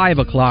at 5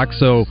 o'clock.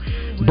 So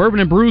Bourbon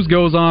and Brews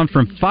goes on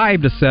from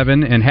 5 to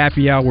 7, and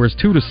happy hour is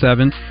 2 to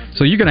 7.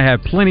 So you're going to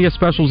have plenty of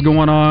specials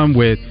going on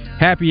with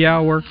happy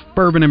hour,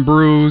 Bourbon and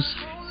Brews,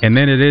 and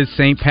then it is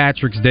St.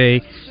 Patrick's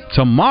Day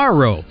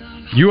tomorrow.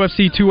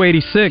 UFC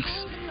 286,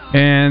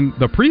 and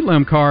the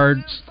prelim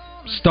cards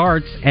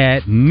starts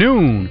at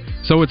noon.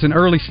 So it's an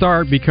early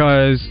start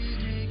because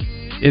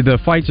the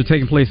fights are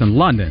taking place in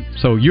London.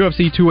 So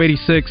UFC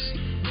 286,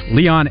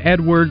 Leon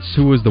Edwards,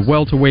 who is the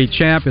welterweight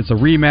champ. It's a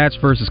rematch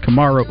versus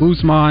Kamaru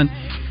Usman.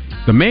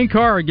 The main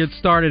card gets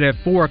started at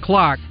 4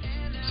 o'clock.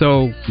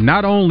 So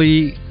not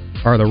only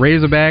are the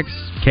Razorbacks,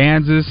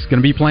 Kansas, going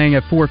to be playing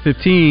at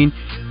 4:15,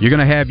 you're going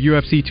to have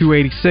UFC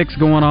 286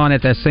 going on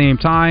at that same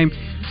time.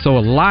 So a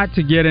lot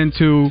to get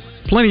into,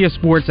 plenty of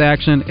sports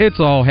action. It's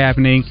all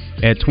happening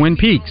at Twin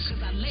Peaks.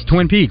 It's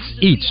Twin Peaks.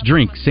 Eats,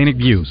 drink, scenic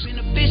views.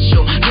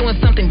 Doing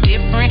something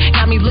different,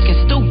 got me looking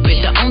stupid.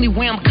 The only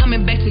way I'm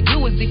coming back to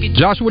you is if you...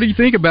 Josh, what do you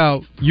think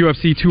about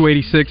UFC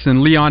 286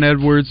 and Leon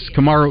Edwards,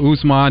 Kamaru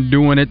Usman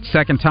doing it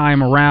second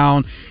time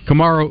around?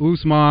 Kamaru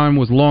Usman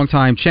was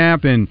longtime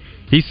champ, and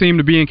he seemed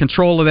to be in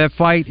control of that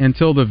fight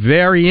until the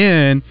very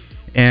end,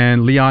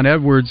 and Leon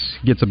Edwards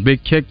gets a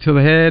big kick to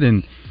the head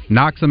and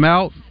knocks him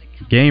out.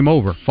 Game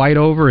over. Fight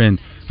over, and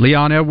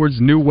Leon Edwards,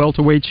 new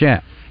welterweight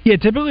champ. Yeah,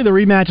 typically the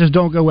rematches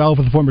don't go well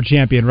for the former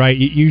champion, right?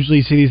 You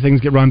usually see these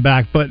things get run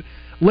back, but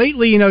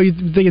lately, you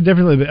think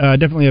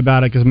differently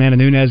about it because Amanda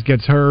Nunes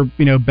gets her,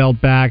 belt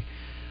back.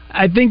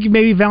 I think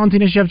maybe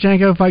Valentina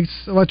Shevchenko fights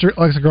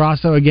Alexa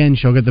Grasso again.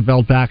 She'll get the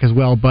belt back as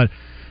well. But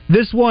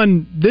this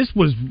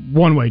was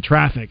one-way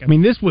traffic. I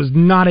mean, this was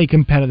not a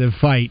competitive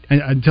fight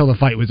until the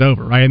fight was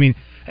over, right? I mean,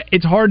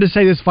 it's hard to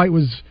say this fight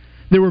was.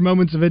 There were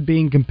moments of it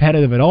being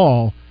competitive at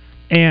all,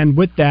 and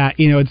with that,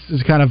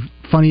 it's kind of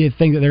funny to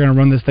think that they're going to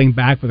run this thing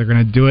back, but they're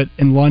going to do it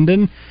in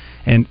London.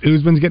 And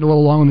Usman's getting a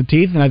little long in the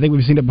teeth, and I think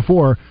we've seen it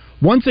before.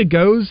 Once it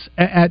goes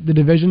at the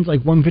divisions like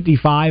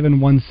 155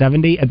 and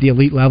 170 at the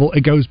elite level,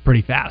 it goes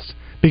pretty fast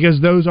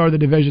because those are the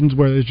divisions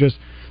where there's just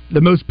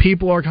the most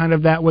people are kind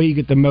of that way. You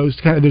get the most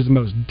there's the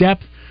most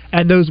depth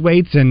at those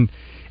weights, and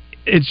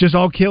it's just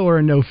all killer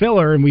and no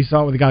filler. And we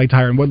saw it with a guy like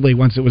Tyron Woodley.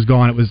 Once it was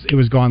gone, it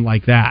was gone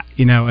like that,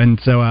 And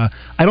so I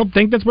don't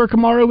think that's where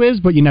Kamaru is,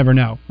 but you never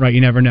know, right?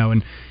 You never know.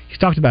 And he's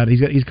talked about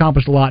it. He's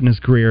accomplished a lot in his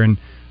career, and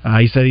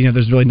he said,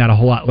 there's really not a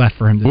whole lot left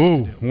for him to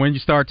do. When you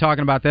start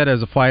talking about that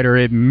as a fighter,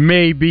 it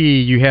may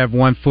be you have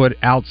 1 foot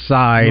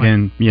outside, right.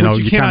 And you're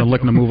kind of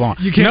looking to move on.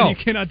 You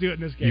cannot do it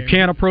in this game. You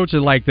can't approach it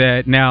like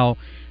that. Now,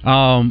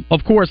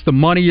 of course, the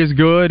money is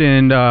good,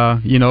 and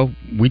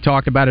we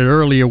talked about it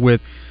earlier with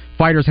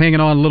fighters hanging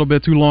on a little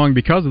bit too long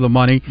because of the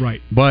money.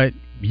 Right. But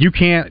you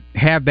can't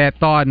have that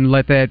thought and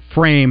let that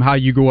frame how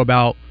you go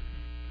about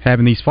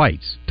having these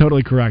fights.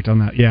 Totally correct on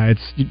that. Yeah,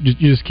 you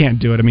just can't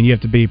do it. I mean, you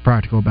have to be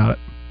practical about it.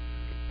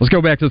 Let's go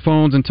back to the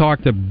phones and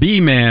talk to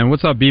B-Man.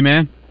 What's up,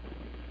 B-Man?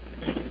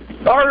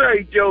 All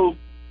right, Joe.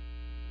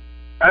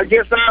 I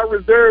guess I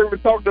reserve. We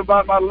talked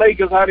about my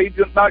Lakers, how they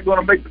just not going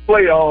to make the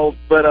playoffs,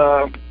 but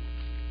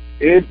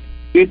it's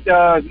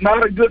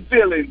not a good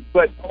feeling.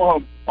 But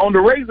on the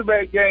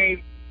Razorback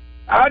game,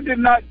 I did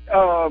not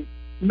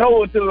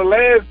know until the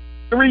last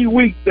 3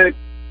 weeks that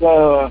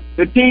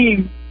the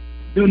team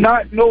do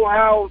not know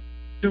how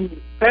to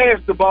pass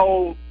the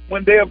ball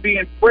when they're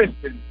being pressed.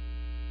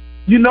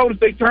 You notice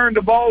they turn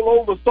the ball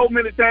over so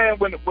many times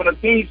when a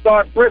team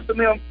starts pressing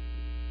them.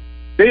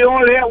 They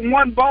only have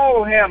one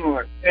ball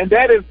handler, and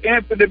that is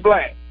Anthony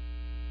Black.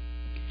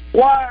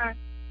 Why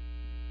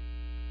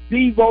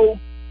Devo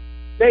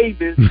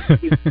Davis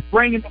is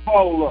bringing the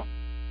ball up?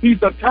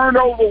 He's a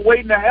turnover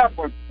waiting to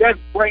happen. That's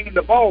bringing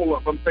the ball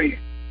up, I'm saying.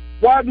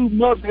 Why do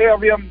Must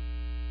have him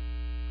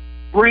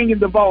bringing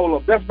the ball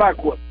up? That's my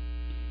question.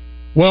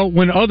 Well,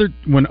 when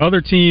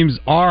other teams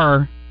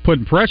are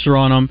putting pressure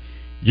on them,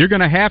 you're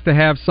going to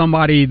have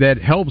somebody that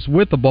helps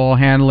with the ball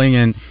handling,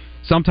 and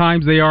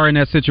sometimes they are in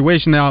that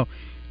situation. Now,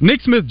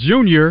 Nick Smith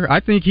Jr., I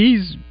think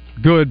he's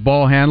good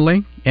ball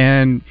handling,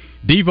 and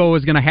Devo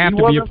is going to have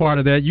to be a part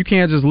of that. You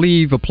can't just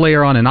leave a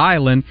player on an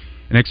island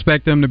and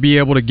expect them to be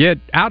able to get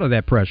out of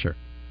that pressure.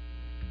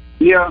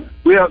 Yeah,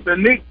 the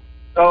Nick,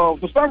 for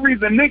some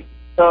reason, Nick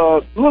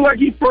looked like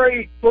he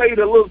played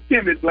a little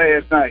timid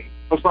last night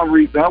for some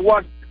reason. I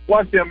watched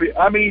him.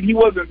 I mean, he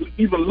wasn't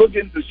even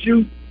looking to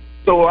shoot.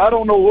 So I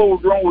don't know what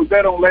was wrong with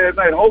that on last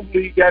night.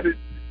 Hopefully he got his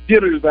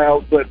jitters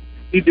out, but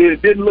he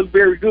didn't look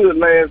very good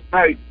last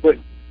night. But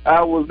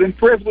I was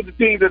impressed with the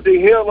team that they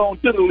held on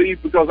to the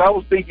lead because I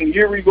was thinking,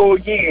 here we go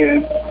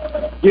again,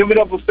 giving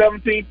up a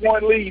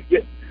 17-point lead.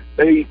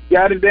 They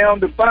got it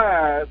down to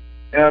 5,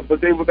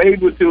 but they were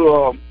able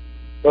to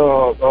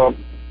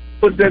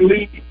put that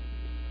lead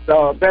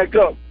back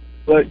up.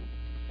 But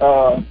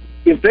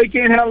if they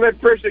can't handle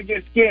that pressure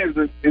against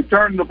Kansas and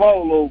turn the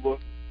ball over,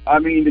 I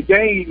mean, the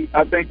game,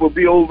 I think, will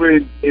be over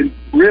in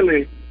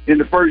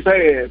the first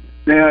half.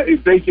 Now,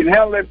 if they can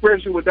handle that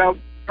pressure without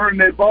turning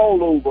that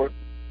ball over,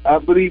 I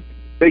believe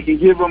they can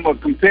give them a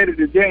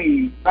competitive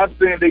game. Not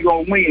saying they're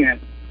going to win,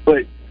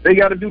 but they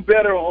got to do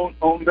better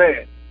on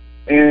that.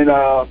 And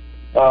all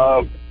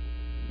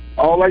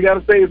I got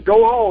to say is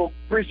go home.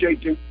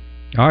 Appreciate you.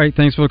 All right,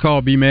 thanks for the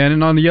call, B-Man.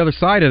 And on the other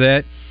side of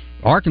that,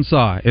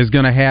 Arkansas is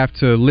going to have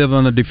to live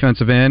on the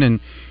defensive end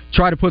and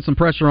try to put some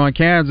pressure on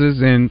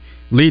Kansas and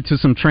lead to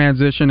some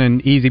transition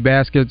and easy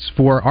baskets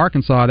for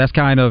Arkansas. That's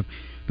kind of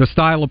the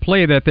style of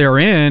play that they're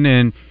in,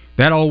 and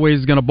that always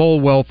is going to bowl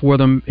well for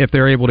them if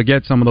they're able to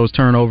get some of those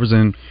turnovers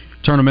and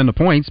turn them into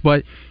points.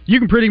 But you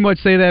can pretty much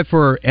say that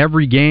for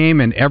every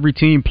game and every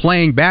team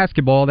playing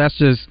basketball. That's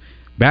just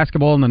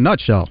basketball in a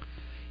nutshell.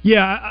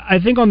 Yeah, I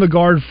think on the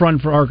guard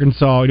front for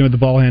Arkansas, the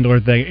ball handler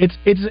thing,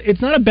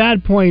 it's not a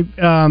bad point.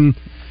 And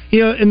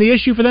the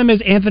issue for them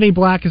is Anthony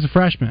Black is a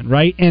freshman,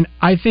 right? And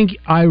I think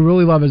I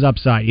really love his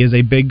upside. He is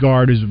a big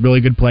guard who's a really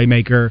good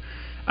playmaker.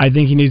 I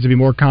think he needs to be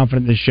more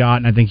confident in his shot,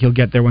 and I think he'll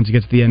get there once he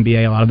gets to the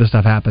NBA. A lot of this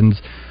stuff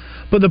happens.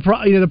 But the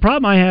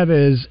problem I have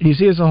is, and you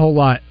see this a whole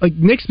lot, like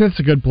Nick Smith's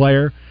a good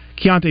player.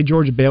 Keontae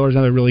George at Baylor's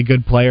another really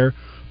good player.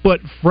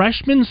 But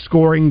freshman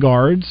scoring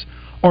guards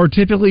are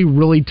typically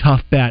really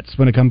tough bets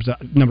when it comes to,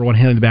 number one,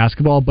 handling the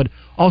basketball, but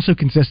also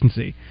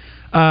consistency.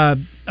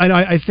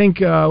 I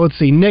think, let's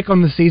see, Nick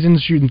on the season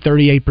is shooting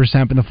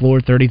 38% from the floor,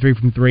 33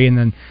 from 3, and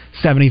then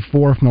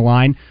 74 from the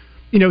line.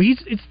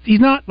 He's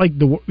not like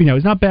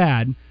he's not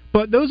bad,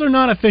 but those are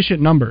not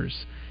efficient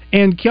numbers.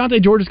 And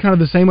Keontae George is kind of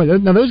the same way.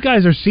 Now, those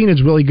guys are seen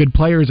as really good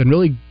players and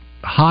really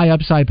high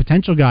upside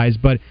potential guys,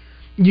 but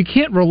you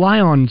can't rely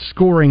on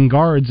scoring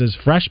guards as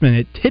freshmen.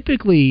 It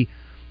typically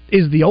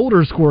is the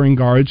older scoring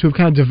guards who have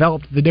kind of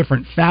developed the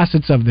different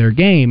facets of their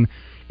game.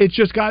 It's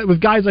just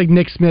with guys like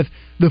Nick Smith,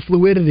 the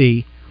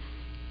fluidity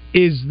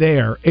is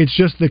there. It's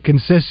just the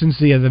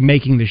consistency of the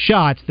making the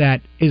shots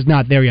that is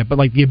not there yet. But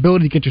like the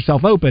ability to get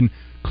yourself open,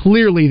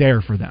 clearly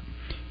there for them.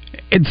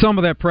 And some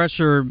of that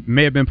pressure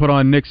may have been put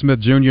on Nick Smith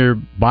Jr.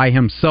 by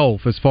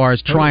himself as far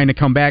as trying to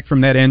come back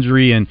from that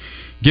injury and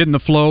getting the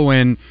flow.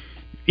 And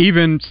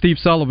even Steve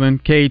Sullivan,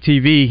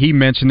 KATV, he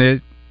mentioned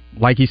it.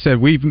 Like he said,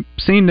 we've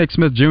seen Nick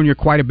Smith Jr.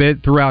 quite a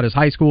bit throughout his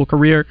high school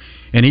career,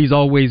 and he's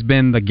always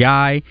been the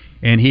guy,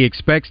 and he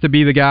expects to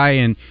be the guy.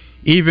 And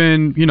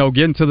even,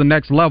 getting to the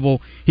next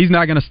level, he's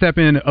not going to step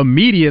in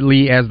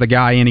immediately as the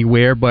guy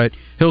anywhere, but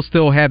he'll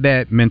still have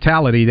that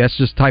mentality. That's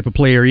just the type of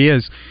player he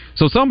is.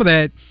 So some of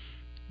that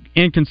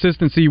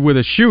inconsistency with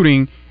his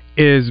shooting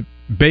is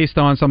based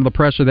on some of the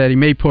pressure that he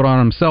may put on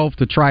himself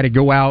to try to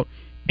go out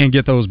and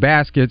get those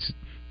baskets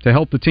to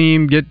help the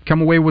team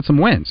come away with some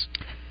wins.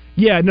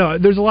 Yeah, no,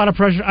 there's a lot of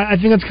pressure. I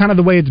think that's kind of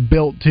the way it's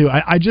built, too.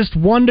 I just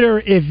wonder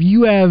if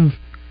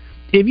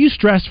you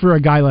stress for a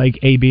guy like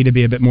AB to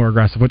be a bit more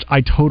aggressive, which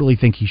I totally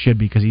think he should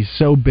be because he's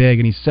so big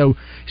and he's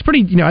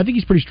pretty, I think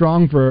he's pretty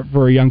strong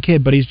for a young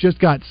kid, but he's just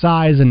got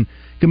size and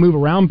can move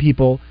around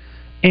people.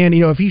 And,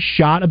 if he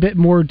shot a bit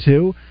more,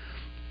 too,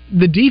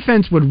 the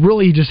defense would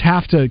really just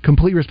have to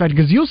completely respect it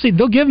because you'll see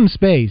they'll give him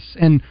space.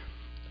 And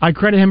I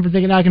credit him for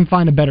thinking I can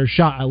find a better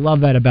shot. I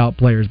love that about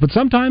players. But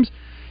sometimes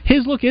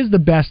his look is the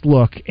best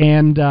look,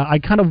 and I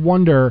kind of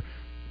wonder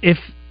if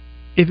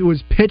it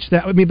was pitched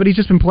that. But he's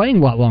just been playing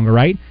a lot longer,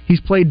 right?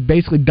 He's played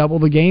basically double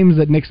the games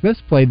that Nick Smith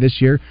played this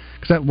year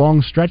because that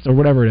long stretch or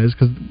whatever it is,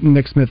 because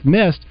Nick Smith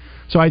missed.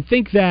 So I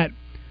think that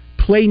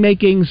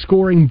playmaking,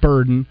 scoring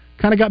burden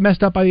kind of got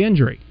messed up by the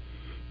injury.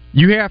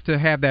 You have to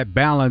have that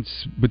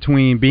balance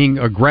between being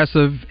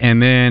aggressive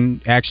and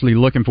then actually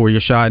looking for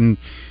your shot, and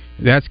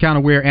that's kind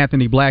of where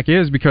Anthony Black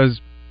is because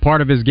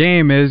part of his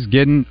game is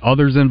getting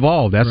others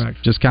involved. That's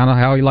correct. Just kind of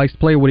how he likes to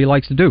play, what he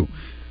likes to do.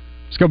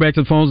 Let's go back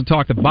to the phones and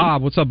talk to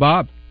Bob. What's up,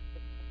 Bob?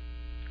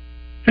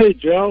 Hey,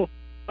 Joe.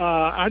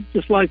 I'd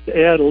just like to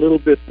add a little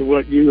bit to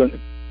what you and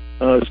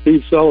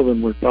Steve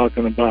Sullivan were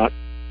talking about.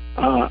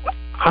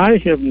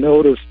 I have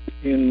noticed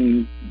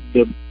in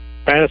the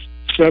past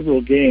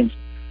several games,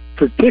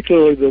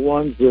 particularly the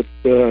ones that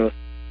the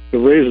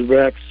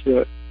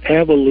Razorbacks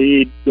have a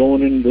lead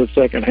going into the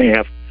second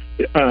half,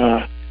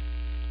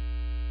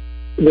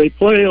 they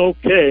play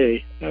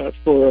okay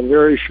for a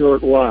very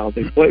short while.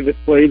 They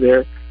play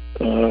their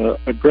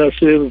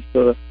aggressive,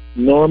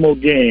 normal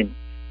game,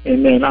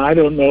 and then I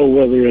don't know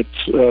whether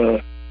it's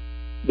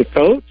the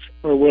coach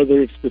or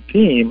whether it's the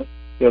team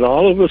that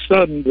all of a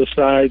sudden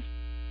decides,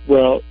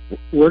 well,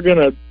 we're going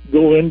to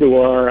go into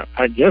our,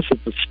 I guess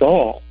it's a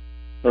stall,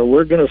 or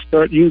we're going to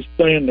start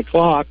playing the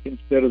clock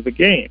instead of the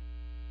game.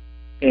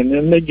 And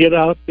then they get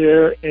out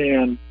there,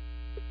 and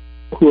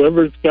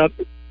whoever's got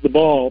the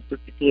ball,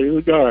 particularly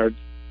the guards,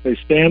 they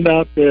stand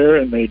out there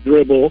and they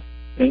dribble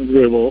and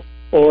dribble,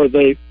 or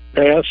they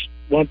pass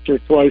once or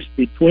twice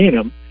between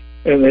them,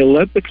 and they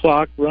let the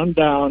clock run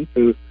down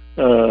to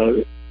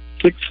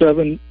 6,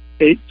 7,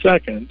 8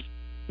 seconds,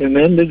 and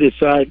then they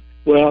decide,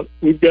 well,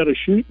 we've got to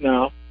shoot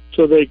now,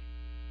 so they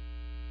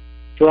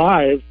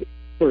drive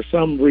for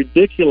some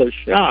ridiculous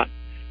shot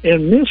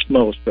and miss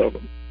most of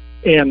them.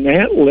 And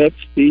that lets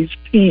these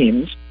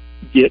teams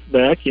get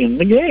back in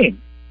the game.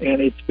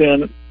 And it's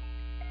been,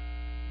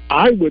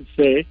 I would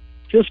say,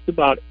 just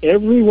about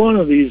every one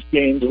of these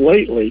games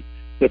lately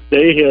that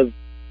they have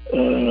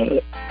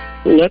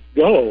let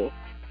go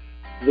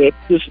that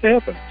this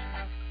happens.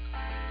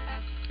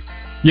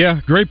 Yeah,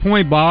 great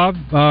point, Bob.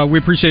 We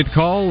appreciate the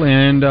call,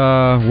 and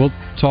we'll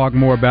talk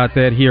more about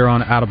that here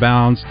on Out of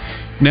Bounds.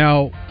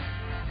 Now,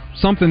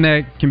 something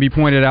that can be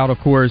pointed out, of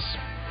course,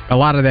 a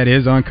lot of that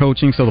is on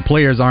coaching, so the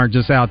players aren't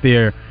just out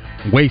there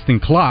wasting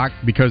clock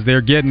because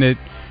they're getting it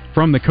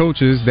from the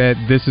coaches that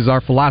this is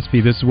our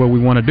philosophy, this is what we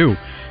want to do.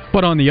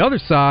 But on the other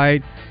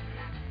side,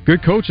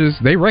 good coaches,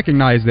 they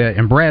recognize that.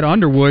 And Brad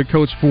Underwood,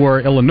 coach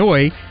for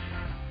Illinois,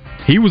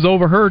 he was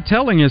overheard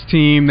telling his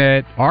team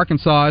that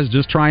Arkansas is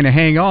just trying to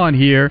hang on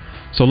here,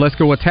 so let's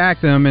go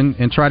attack them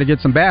and try to get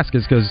some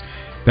baskets because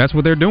that's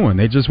what they're doing.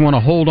 They just want to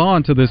hold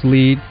on to this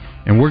lead,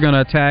 and we're going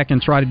to attack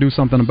and try to do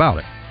something about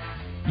it.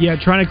 Yeah,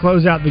 trying to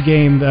close out the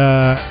game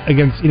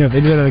against, if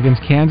they do that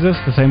against Kansas,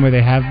 the same way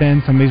they have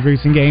been some of these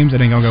recent games,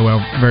 it ain't going to go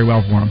very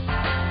well for them.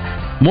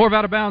 More of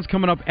Out of Bounds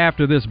coming up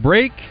after this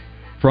break.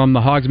 From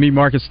the Hogs Meat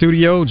Market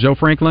Studio, Joe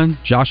Franklin,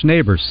 Josh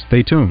Neighbors.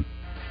 Stay tuned.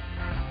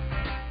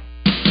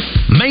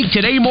 Make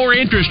today more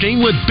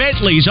interesting with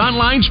Betly's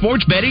online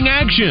sports betting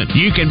action.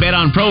 You can bet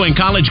on pro and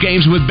college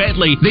games with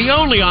Betly, the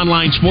only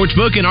online sports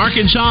book in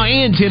Arkansas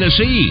and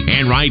Tennessee.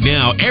 And right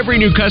now,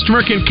 every new customer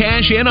can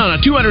cash in on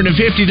a $250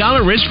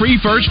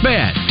 risk-free first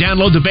bet.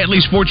 Download the Betly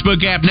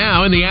Sportsbook app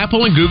now in the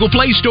Apple and Google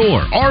Play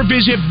Store, or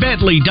visit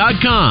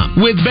Betly.com.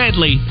 With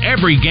Betly,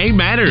 every game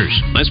matters.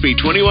 Must be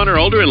 21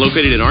 or older and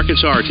located in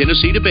Arkansas or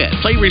Tennessee to bet.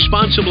 Play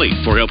responsibly.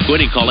 For help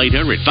quitting, call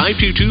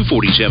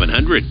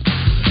 800-522-4700.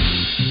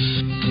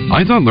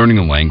 I thought learning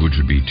a language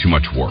would be too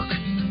much work.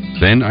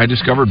 Then I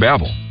discovered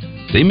Babbel.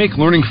 They make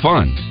learning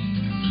fun.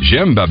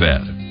 J'aime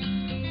Babbel.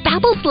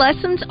 Babbel's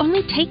lessons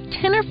only take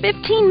 10 or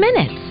 15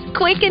 minutes,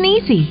 quick and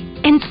easy.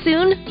 And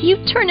soon, you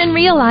turn and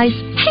realize,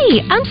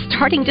 hey, I'm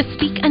starting to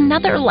speak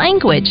another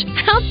language.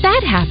 How'd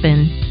that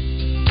happen?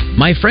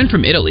 My friend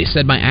from Italy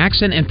said my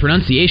accent and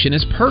pronunciation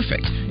is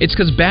perfect. It's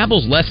because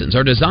Babbel's lessons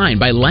are designed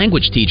by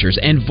language teachers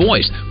and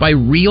voiced by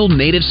real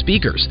native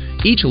speakers.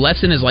 Each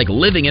lesson is like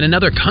living in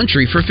another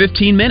country for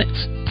 15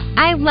 minutes.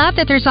 I love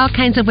that there's all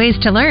kinds of ways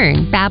to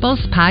learn.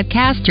 Babbel's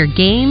podcast or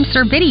games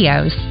or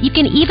videos. You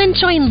can even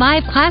join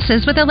live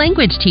classes with a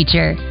language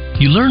teacher.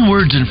 You learn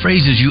words and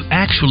phrases you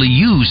actually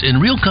use in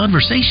real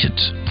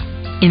conversations.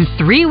 In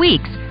 3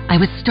 weeks, I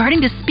was starting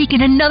to speak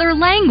in another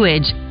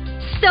language.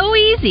 So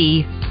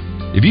easy.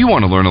 If you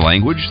want to learn a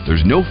language,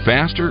 there's no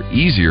faster,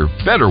 easier,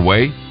 better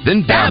way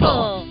than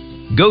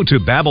Babbel. Go to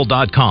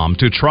Babbel.com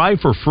to try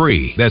for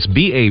free. That's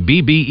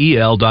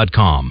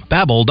BABBEL.com.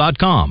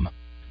 Babbel.com.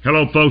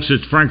 Hello, folks.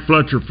 It's Frank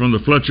Fletcher from the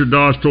Fletcher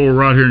Dodge Store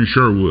right here in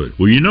Sherwood.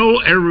 Well, you know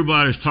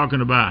everybody's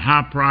talking about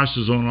high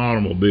prices on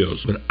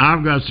automobiles, but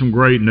I've got some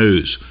great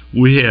news.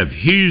 We have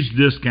huge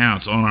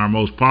discounts on our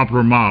most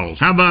popular models.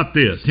 How about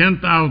this?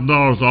 $10,000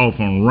 off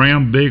on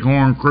Ram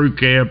Bighorn Crew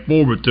Cab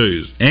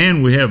 4x2s.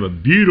 And we have a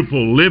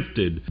beautiful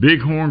lifted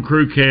Bighorn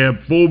Crew Cab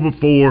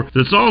 4x4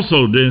 that's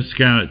also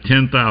discounted at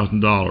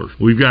 $10,000.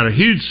 We've got a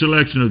huge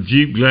selection of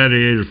Jeep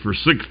Gladiators for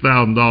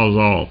 $6,000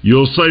 off.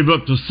 You'll save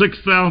up to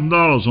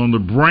 $6,000 on the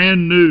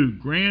brand new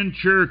Grand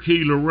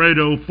Cherokee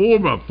Laredo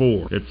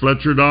 4x4 at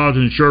Fletcher Dodge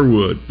in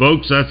Sherwood.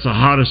 Folks, that's the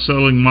hottest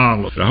selling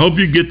model. I hope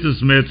you get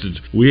this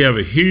message. We have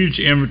a huge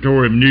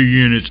inventory of new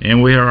units,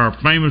 and we have our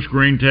famous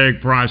green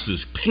tag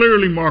prices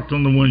clearly marked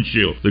on the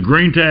windshield. The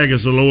green tag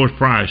is the lowest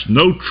price.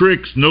 No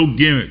tricks, no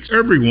gimmicks.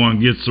 Everyone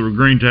gets the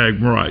green tag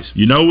price.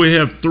 You know we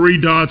have 3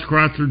 Dodge,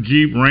 Chrysler,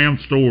 Jeep, Ram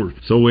stores,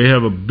 so we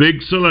have a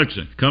big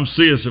selection. Come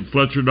see us at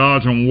Fletcher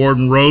Dodge on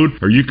Warden Road,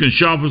 or you can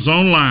shop us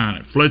online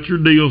at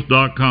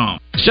FletcherDeals.com.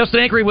 It's Justin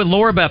Anchory with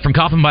Laura Beth from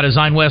Kaufman by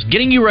Design West,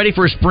 getting you ready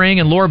for spring.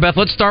 And Laura Beth,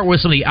 let's start with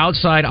some of the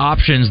outside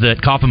options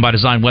that Kaufman by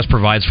Design West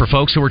provides for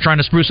folks who are trying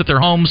to spruce up their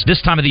homes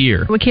this time of the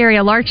year. We carry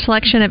a large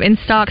selection of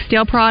in-stock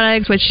steel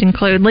products, which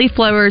include leaf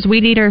blowers,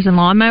 weed eaters, and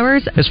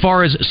lawnmowers. As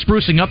far as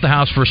sprucing up the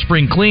house for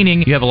spring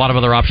cleaning, you have a lot of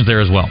other options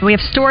there as well. We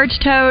have storage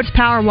totes,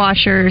 power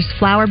washers,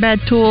 flower bed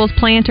tools,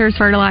 planters,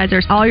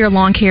 fertilizers, all your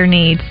lawn care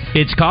needs.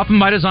 It's Kaufman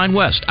by Design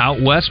West,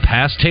 out west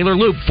past Taylor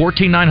Loop,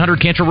 14900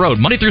 Cantor Road,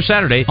 Monday through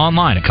Saturday,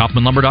 online at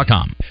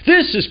KaufmanLumber.com.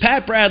 This is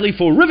Pat Bradley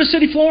for River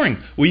City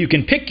Flooring, where you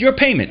can pick your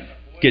payment.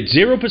 Get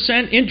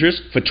 0%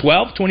 interest for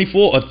 12,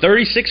 24, or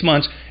 36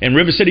 months, and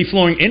River City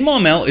Flooring in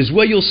Maumelle is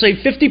where you'll save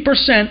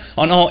 50%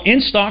 on all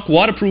in-stock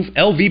waterproof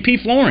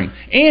LVP flooring.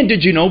 And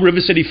did you know River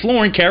City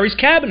Flooring carries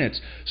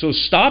cabinets? So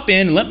stop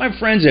in and let my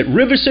friends at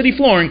River City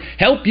Flooring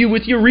help you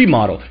with your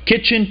remodel.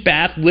 Kitchen,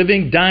 bath,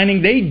 living,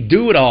 dining, they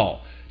do it all.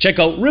 Check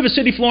out River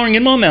City Flooring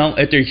in Maumelle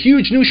at their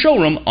huge new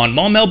showroom on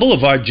Maumelle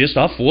Boulevard just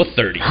off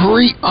 430.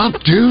 Hurry up,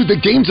 dude. The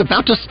game's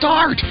about to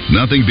start.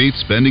 Nothing beats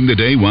spending the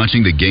day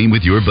watching the game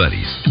with your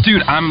buddies.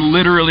 Dude, I'm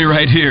literally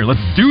right here.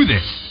 Let's do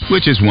this.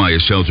 Which is why a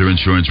shelter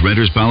insurance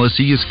renter's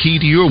policy is key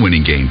to your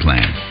winning game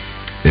plan.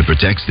 It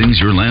protects things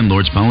your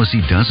landlord's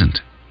policy doesn't.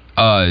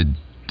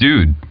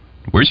 Dude,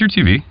 where's your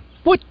TV?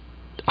 What?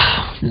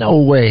 No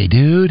way,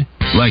 dude.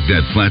 Like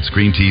that flat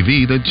screen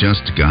TV that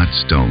just got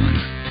stolen.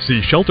 See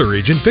shelter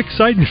agent Vic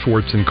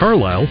Seidenschwartz in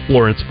Carlisle,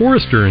 Lawrence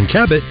Forrester in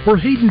Cabot, or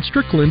Hayden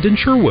Strickland in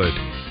Sherwood.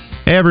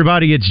 Hey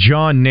everybody, it's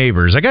John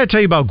Neighbors. I got to tell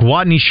you about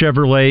Gwatney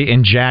Chevrolet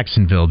in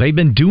Jacksonville. They've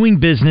been doing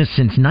business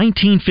since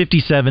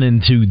 1957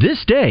 and to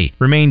this day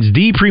remains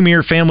the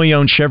premier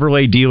family-owned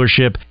Chevrolet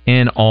dealership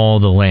in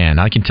all the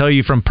land. I can tell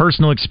you from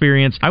personal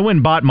experience, I went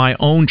and bought my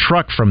own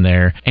truck from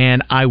there,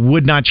 and I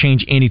would not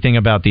change anything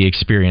about the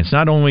experience.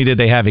 Not only did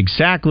they have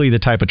exactly the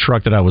type of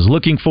truck that I was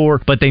looking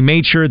for, but they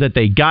made sure that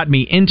they got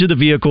me into the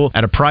vehicle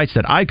at a price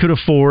that I could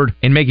afford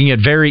and making it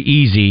very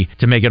easy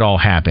to make it all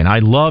happen. I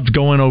loved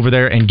going over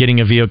there and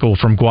getting a vehicle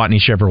from Gwatney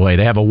Chevrolet.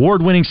 They have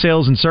award-winning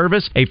sales and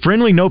service, a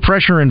friendly,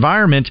 no-pressure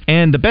environment,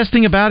 and the best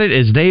thing about it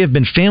is they have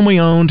been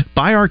family-owned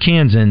by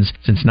Arkansans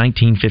since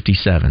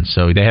 1957.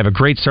 So they have a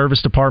great service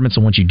department,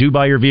 so once you do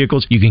buy your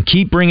vehicles, you can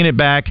keep bringing it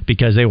back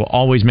because they will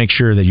always make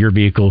sure that your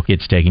vehicle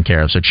gets taken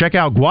care of. So check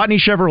out Gwatney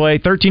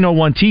Chevrolet,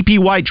 1301 TP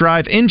White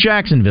Drive in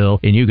Jacksonville,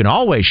 and you can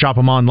always shop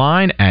them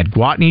online at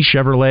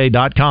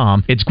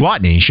GwatneyChevrolet.com. It's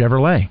Gwatney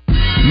Chevrolet.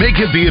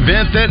 Make it the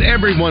event that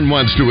everyone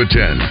wants to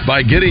attend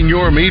by getting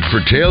your meat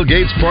for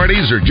tailgates,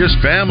 parties, or just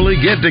family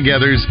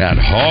get-togethers at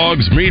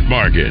Hogs Meat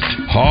Market.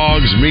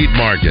 Hogs Meat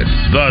Market,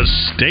 the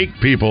steak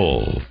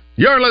people.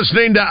 You're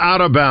listening to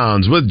Out of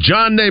Bounds with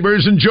John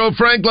Neighbors and Joe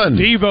Franklin.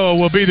 Devo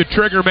will be the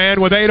trigger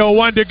man with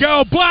 8:01 to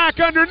go. Black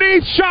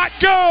underneath, shot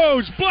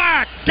goes.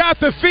 Black got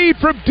the feed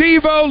from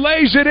Devo,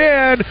 lays it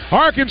in.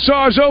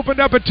 Arkansas has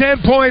opened up a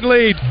 10-point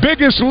lead.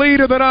 Biggest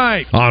lead of the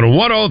night. On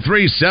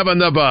 103.7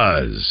 The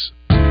Buzz.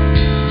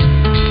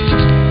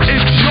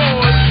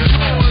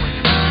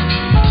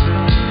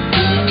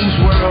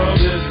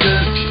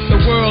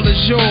 The world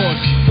is yours.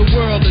 the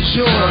world is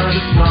yours.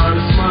 It's mine,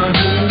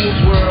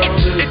 whose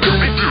world is this?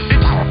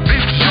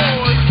 It's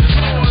yours.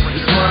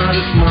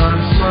 It's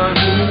mine,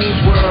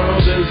 whose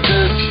world is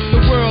this? The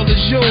world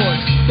is yours.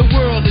 The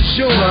world is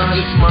yours.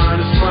 It's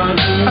mine,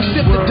 I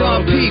sip the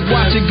Don P,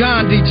 watching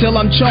Gandhi till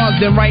I'm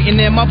charged and writing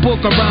in my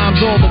book of rhymes.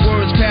 All the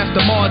words past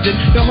the margin.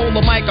 The whole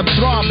of mic I'm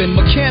throbbing.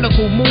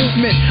 Mechanical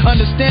movement,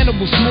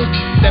 understandable smooth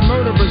that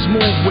murderers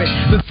move with.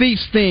 The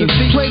thief's theme.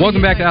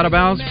 Welcome back to Out of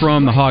Bounds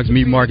from the Hogs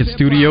Meat Market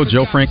Studio.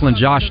 Joe Franklin,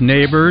 Josh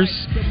Neighbors.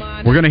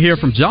 We're going to hear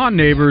from John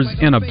Neighbors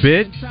in a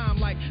bit,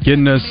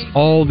 getting us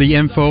all the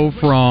info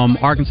from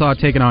Arkansas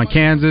taking on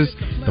Kansas,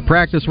 the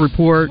practice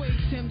report,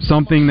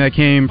 something that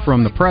came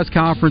from the press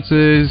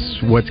conferences,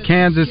 what's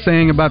Kansas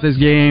saying about this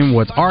game,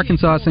 what's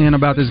Arkansas saying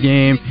about this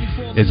game.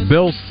 Is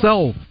Bill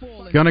Self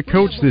going to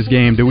coach this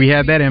game? Do we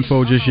have that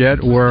info just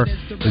yet, or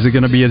is it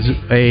going to be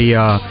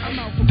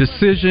a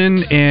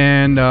decision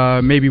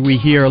and maybe we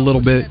hear a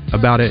little bit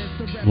about it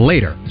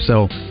later?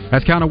 So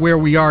that's kind of where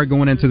we are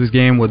going into this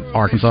game with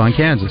Arkansas and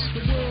Kansas.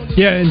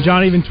 Yeah, and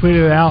John even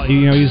tweeted it out.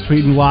 You know, he was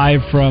tweeting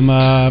live from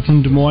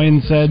Des Moines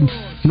and said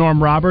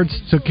Norm Roberts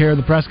took care of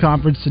the press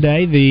conference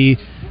today, the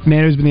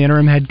man who's been the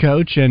interim head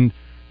coach, and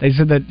they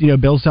said that, you know,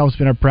 Bill Self's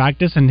been at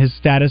practice and his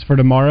status for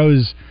tomorrow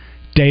is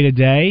day to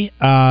day.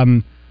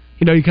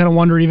 You know, you kind of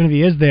wonder, even if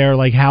he is there,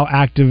 like how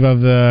active of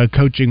the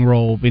coaching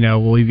role, you know,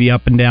 will he be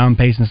up and down,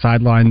 pacing the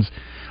sidelines?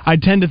 I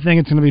tend to think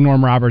it's going to be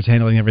Norm Roberts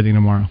handling everything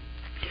tomorrow.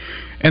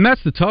 And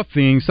that's the tough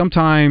thing.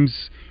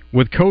 Sometimes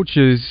with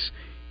coaches,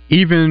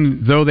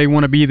 even though they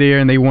want to be there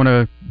and they want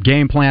to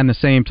game plan the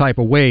same type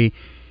of way,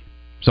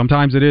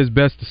 sometimes it is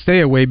best to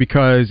stay away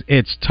because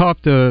it's tough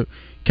to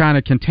kind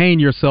of contain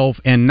yourself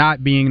and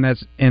not being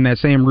in that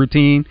same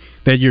routine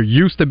that you're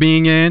used to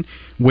being in,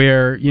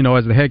 where, you know,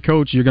 as the head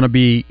coach, you're going to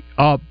be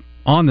up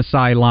on the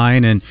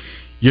sideline and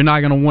you're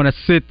not going to want to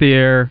sit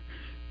there.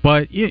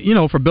 But, you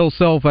know, for Bill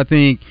Self, I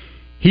think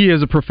he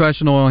is a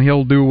professional and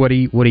he'll do what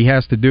he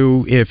has to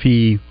do if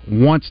he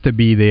wants to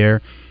be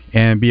there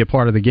and be a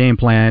part of the game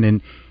plan,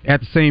 and at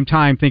the same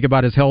time think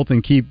about his health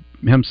and keep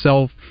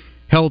himself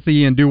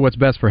healthy and do what's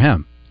best for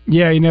him.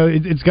 Yeah, you know,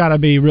 it's got to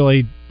be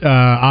really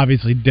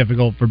obviously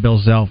difficult for Bill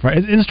Self, right?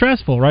 And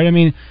stressful, right? I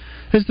mean,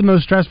 it's the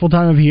most stressful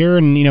time of year,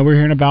 and, you know, we're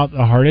hearing about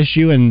a heart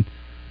issue, and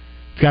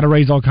it's got to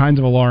raise all kinds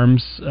of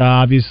alarms,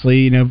 obviously,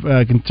 you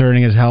know,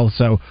 concerning his health.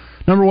 So,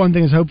 number one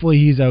thing is hopefully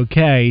he's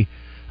okay.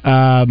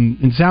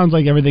 It sounds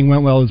like everything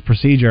went well as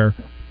procedure,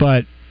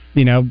 but,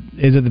 you know,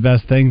 is it the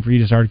best thing for you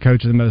to start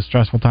coaching the most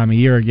stressful time of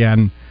year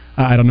again?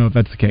 I don't know if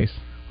that's the case.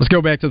 Let's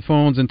go back to the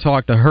phones and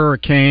talk to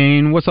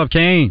Hurricane. What's up,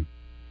 Kane?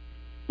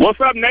 What's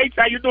up, Nate?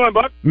 How you doing,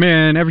 bud?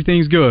 Man,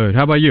 everything's good.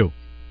 How about you?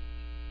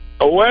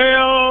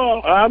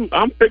 Well,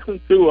 I'm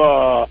fixing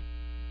to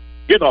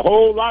get a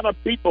whole lot of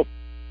people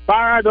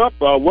fired up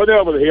or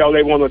whatever the hell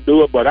they want to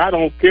do it, but I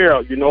don't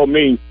care. You know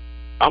me.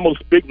 I'm going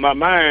to speak my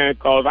mind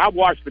because I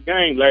watched the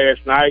game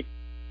last night,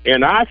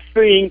 and I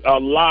seen a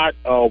lot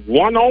of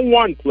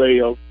one-on-one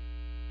players.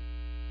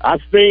 I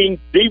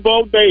seen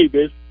Devo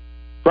Davis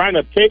trying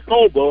to take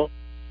over,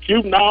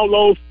 shooting all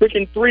those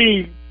freaking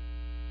threes,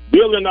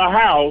 building a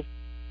house.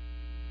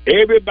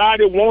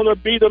 Everybody want to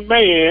be the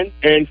man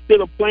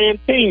instead of playing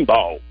team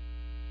ball.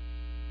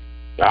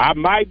 I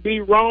might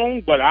be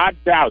wrong, but I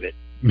doubt it.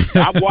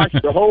 I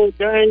watched the whole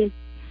game.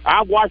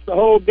 I watched the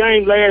whole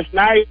game last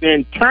night,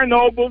 and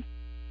turnovers.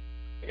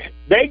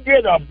 They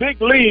get a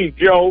big lead,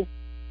 Joe,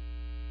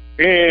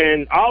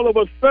 and all of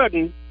a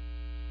sudden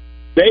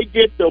they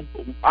get the.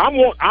 I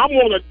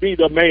want to be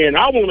the man.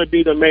 I want to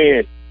be the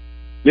man.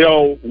 You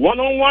know,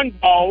 one-on-one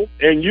ball,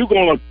 and you're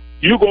gonna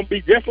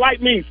be just like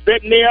me,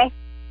 sitting there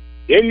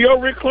in your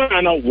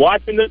recliner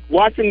watching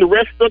the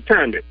rest of the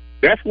tournament.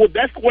 That's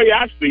the way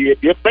I see it.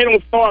 If they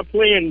don't start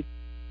playing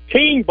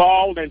team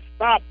ball and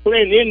stop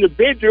playing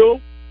individual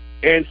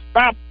and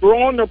stop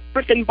throwing the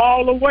freaking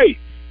ball away.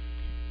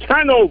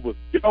 Turnovers,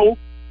 you know,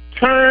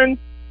 turn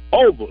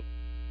over.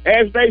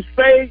 As they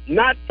say,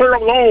 not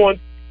turn on,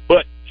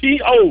 but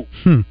T-O.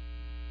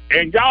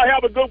 And y'all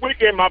have a good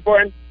weekend, my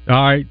friend.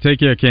 All right, take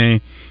care,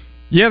 Kane.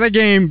 Yeah, that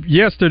game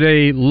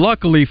yesterday,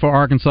 luckily for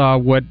Arkansas,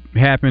 what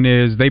happened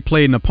is they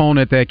played an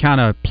opponent that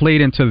kind of played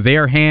into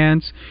their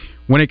hands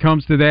when it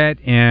comes to that.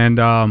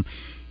 And,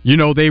 you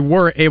know, they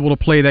were able to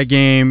play that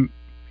game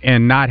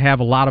and not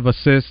have a lot of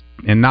assists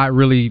and not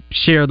really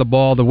share the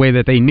ball the way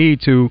that they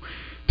need to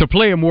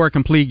play a more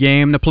complete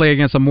game, to play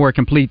against a more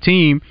complete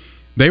team.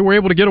 They were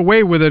able to get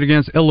away with it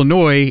against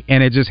Illinois,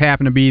 and it just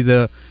happened to be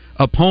the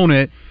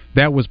opponent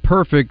that was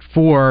perfect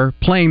for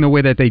playing the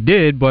way that they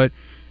did. But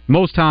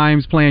most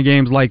times playing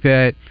games like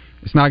that,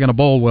 it's not going to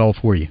bowl well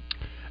for you.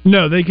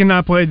 No, they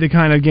cannot play the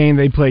kind of game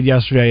they played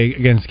yesterday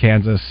against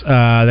Kansas.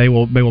 They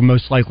will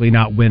most likely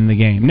not win the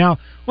game. Now,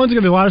 once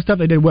again, a lot of stuff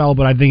they did well,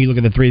 but I think you look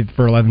at the 3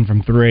 for 11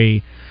 from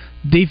 3.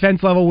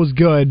 Defense level was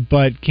good,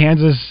 but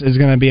Kansas is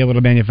going to be able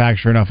to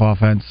manufacture enough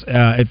offense.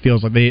 It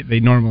feels like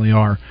they normally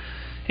are.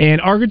 And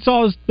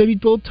Arkansas is maybe a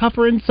little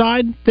tougher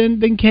inside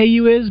than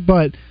KU is,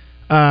 but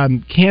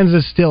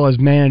Kansas still has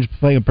managed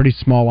playing a pretty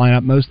small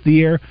lineup most of the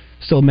year.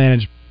 Still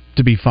managed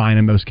to be fine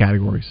in most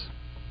categories.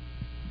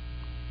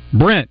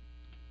 Brent.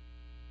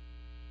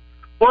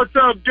 What's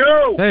up,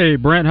 Joe? Hey,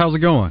 Brent, how's it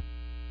going?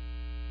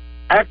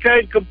 I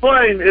can't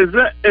complain. Is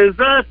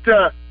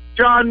that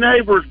John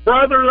Neighbors'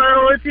 brother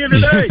there with you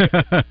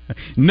today?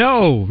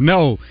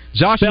 No.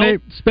 Josh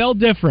spelled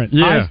different.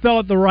 Yeah. I spell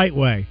it the right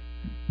way.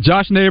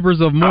 Josh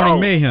Neighbors of Morning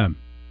Mayhem.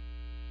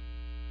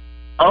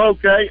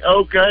 Okay.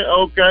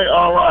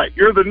 All right.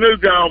 You're the new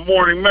guy on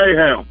Morning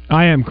Mayhem.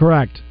 I am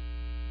correct.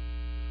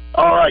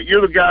 All right.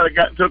 You're the guy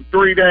that took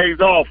 3 days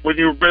off when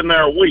you've been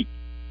there a week.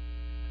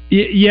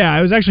 Yeah,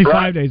 it was actually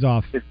 5 days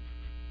off. If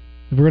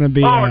we're going to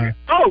be...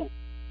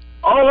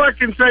 all I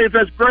can say is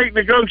that's great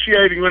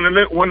negotiating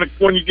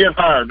when you get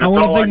hired. That's I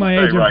want to thank my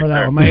agent for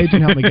that one. My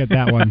agent helped me get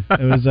that one.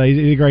 It was he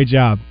did a great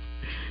job.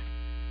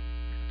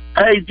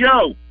 Hey,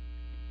 Joe.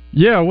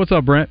 Yeah, what's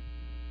up, Brent?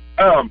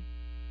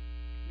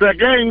 The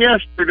game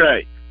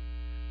yesterday,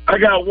 I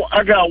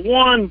got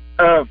one.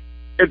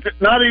 It's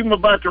not even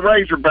about the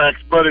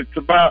Razorbacks, but it's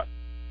about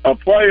a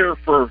player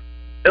for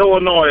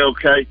Illinois.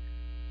 Okay,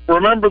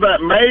 remember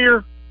that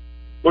Mayer?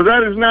 Was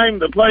that his name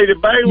that played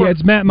at Baylor? Yeah,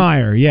 it's Matt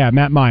Meyer.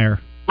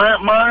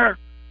 Matt Meyer.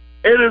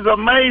 It is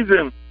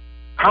amazing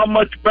how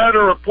much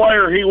better a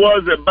player he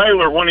was at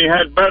Baylor when he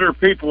had better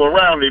people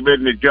around him,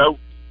 isn't it, Joe?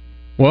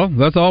 Well,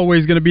 that's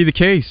always going to be the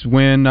case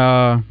when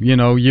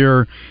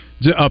you're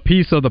a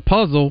piece of the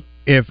puzzle.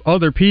 If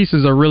other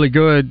pieces are really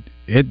good,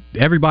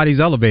 everybody's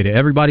elevated.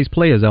 Everybody's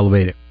play is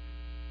elevated.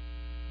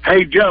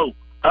 Hey, Joe,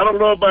 I don't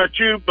know about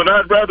you, but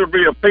I'd rather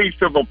be a piece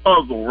of a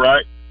puzzle,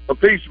 right? A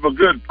piece of a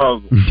good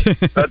puzzle.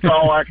 That's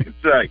all I can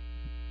say.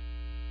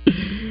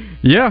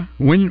 Yeah,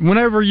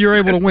 whenever you're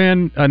able to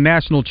win a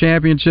national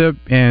championship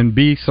and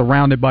be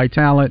surrounded by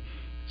talent,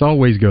 it's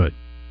always good.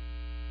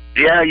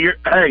 Yeah,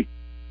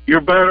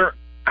 you're better.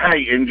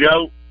 Hey, and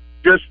Joe,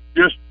 just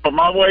for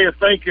my way of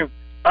thinking,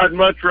 I'd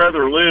much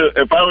rather live,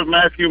 if I was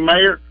Matthew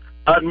Mayer,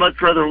 I'd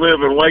much rather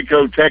live in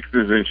Waco,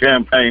 Texas than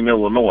Champaign,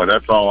 Illinois.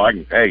 That's all I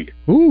can tell you.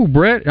 Ooh,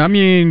 Brett, I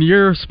mean,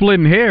 you're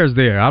splitting hairs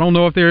there. I don't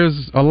know if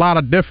there's a lot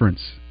of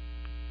difference.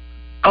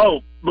 Oh,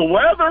 the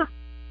weather?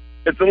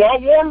 It's a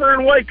lot warmer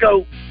in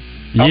Waco.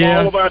 I'm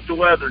all about the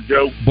weather,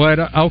 Joe. But,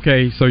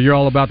 okay, so you're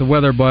all about the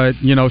weather, but,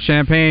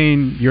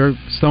 Champaign, you're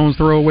stone's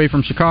throw away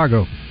from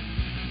Chicago.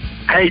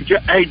 Hey,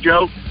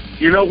 Joe,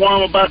 you know why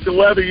I'm about the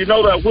weather? You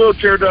know that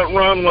wheelchair doesn't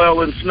run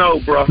well in snow,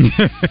 bro.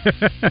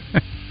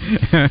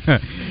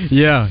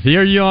 Yeah,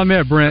 hear you on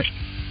that, Brent.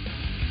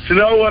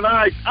 Snow and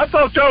ice. I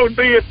thought y'all would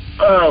be at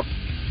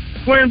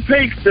Twin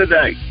Peaks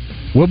today.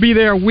 We'll be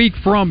there a week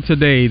from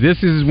today.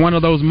 This is one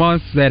of those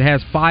months that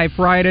has 5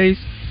 Fridays,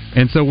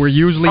 and so we're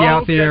usually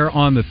out there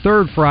on the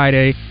 3rd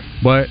Friday,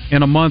 but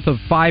in a month of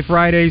 5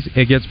 Fridays,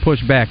 it gets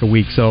pushed back a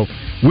week. So,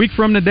 week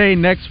from today,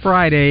 next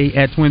Friday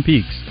at Twin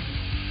Peaks.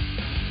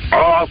 Oh,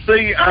 I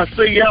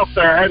see you out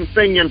there. I haven't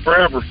seen you in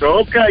forever,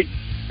 so okay.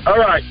 All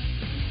right.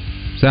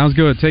 Sounds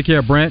good. Take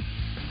care, Brent.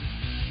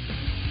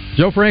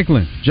 Joe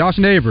Franklin, Josh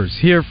Neighbors,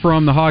 here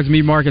from the Hogs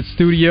Meat Market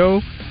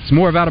studio. It's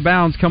more of Out of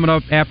Bounds coming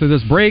up after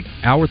this break,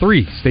 hour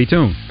 3. Stay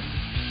tuned.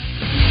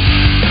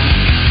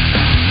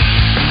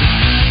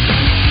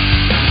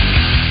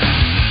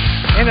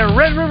 In a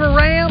Red River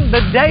Ram,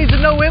 the days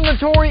of no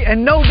inventory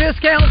and no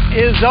discount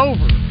is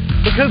over.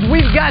 Because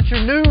we've got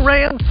your new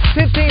Ram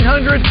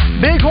 1500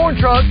 Bighorn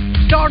truck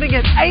starting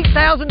at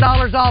 $8,000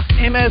 off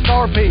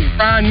MSRP.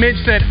 Brian Mitch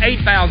said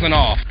 $8,000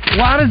 off.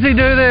 Why does he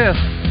do this?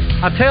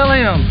 I tell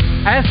him,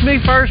 ask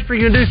me first for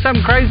you to do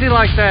something crazy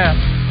like that.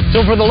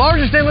 So for the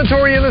largest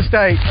inventory in the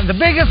state and the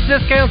biggest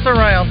discounts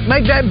around,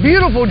 make that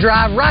beautiful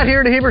drive right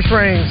here to Heber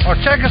Springs. Or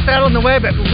check us out on the web at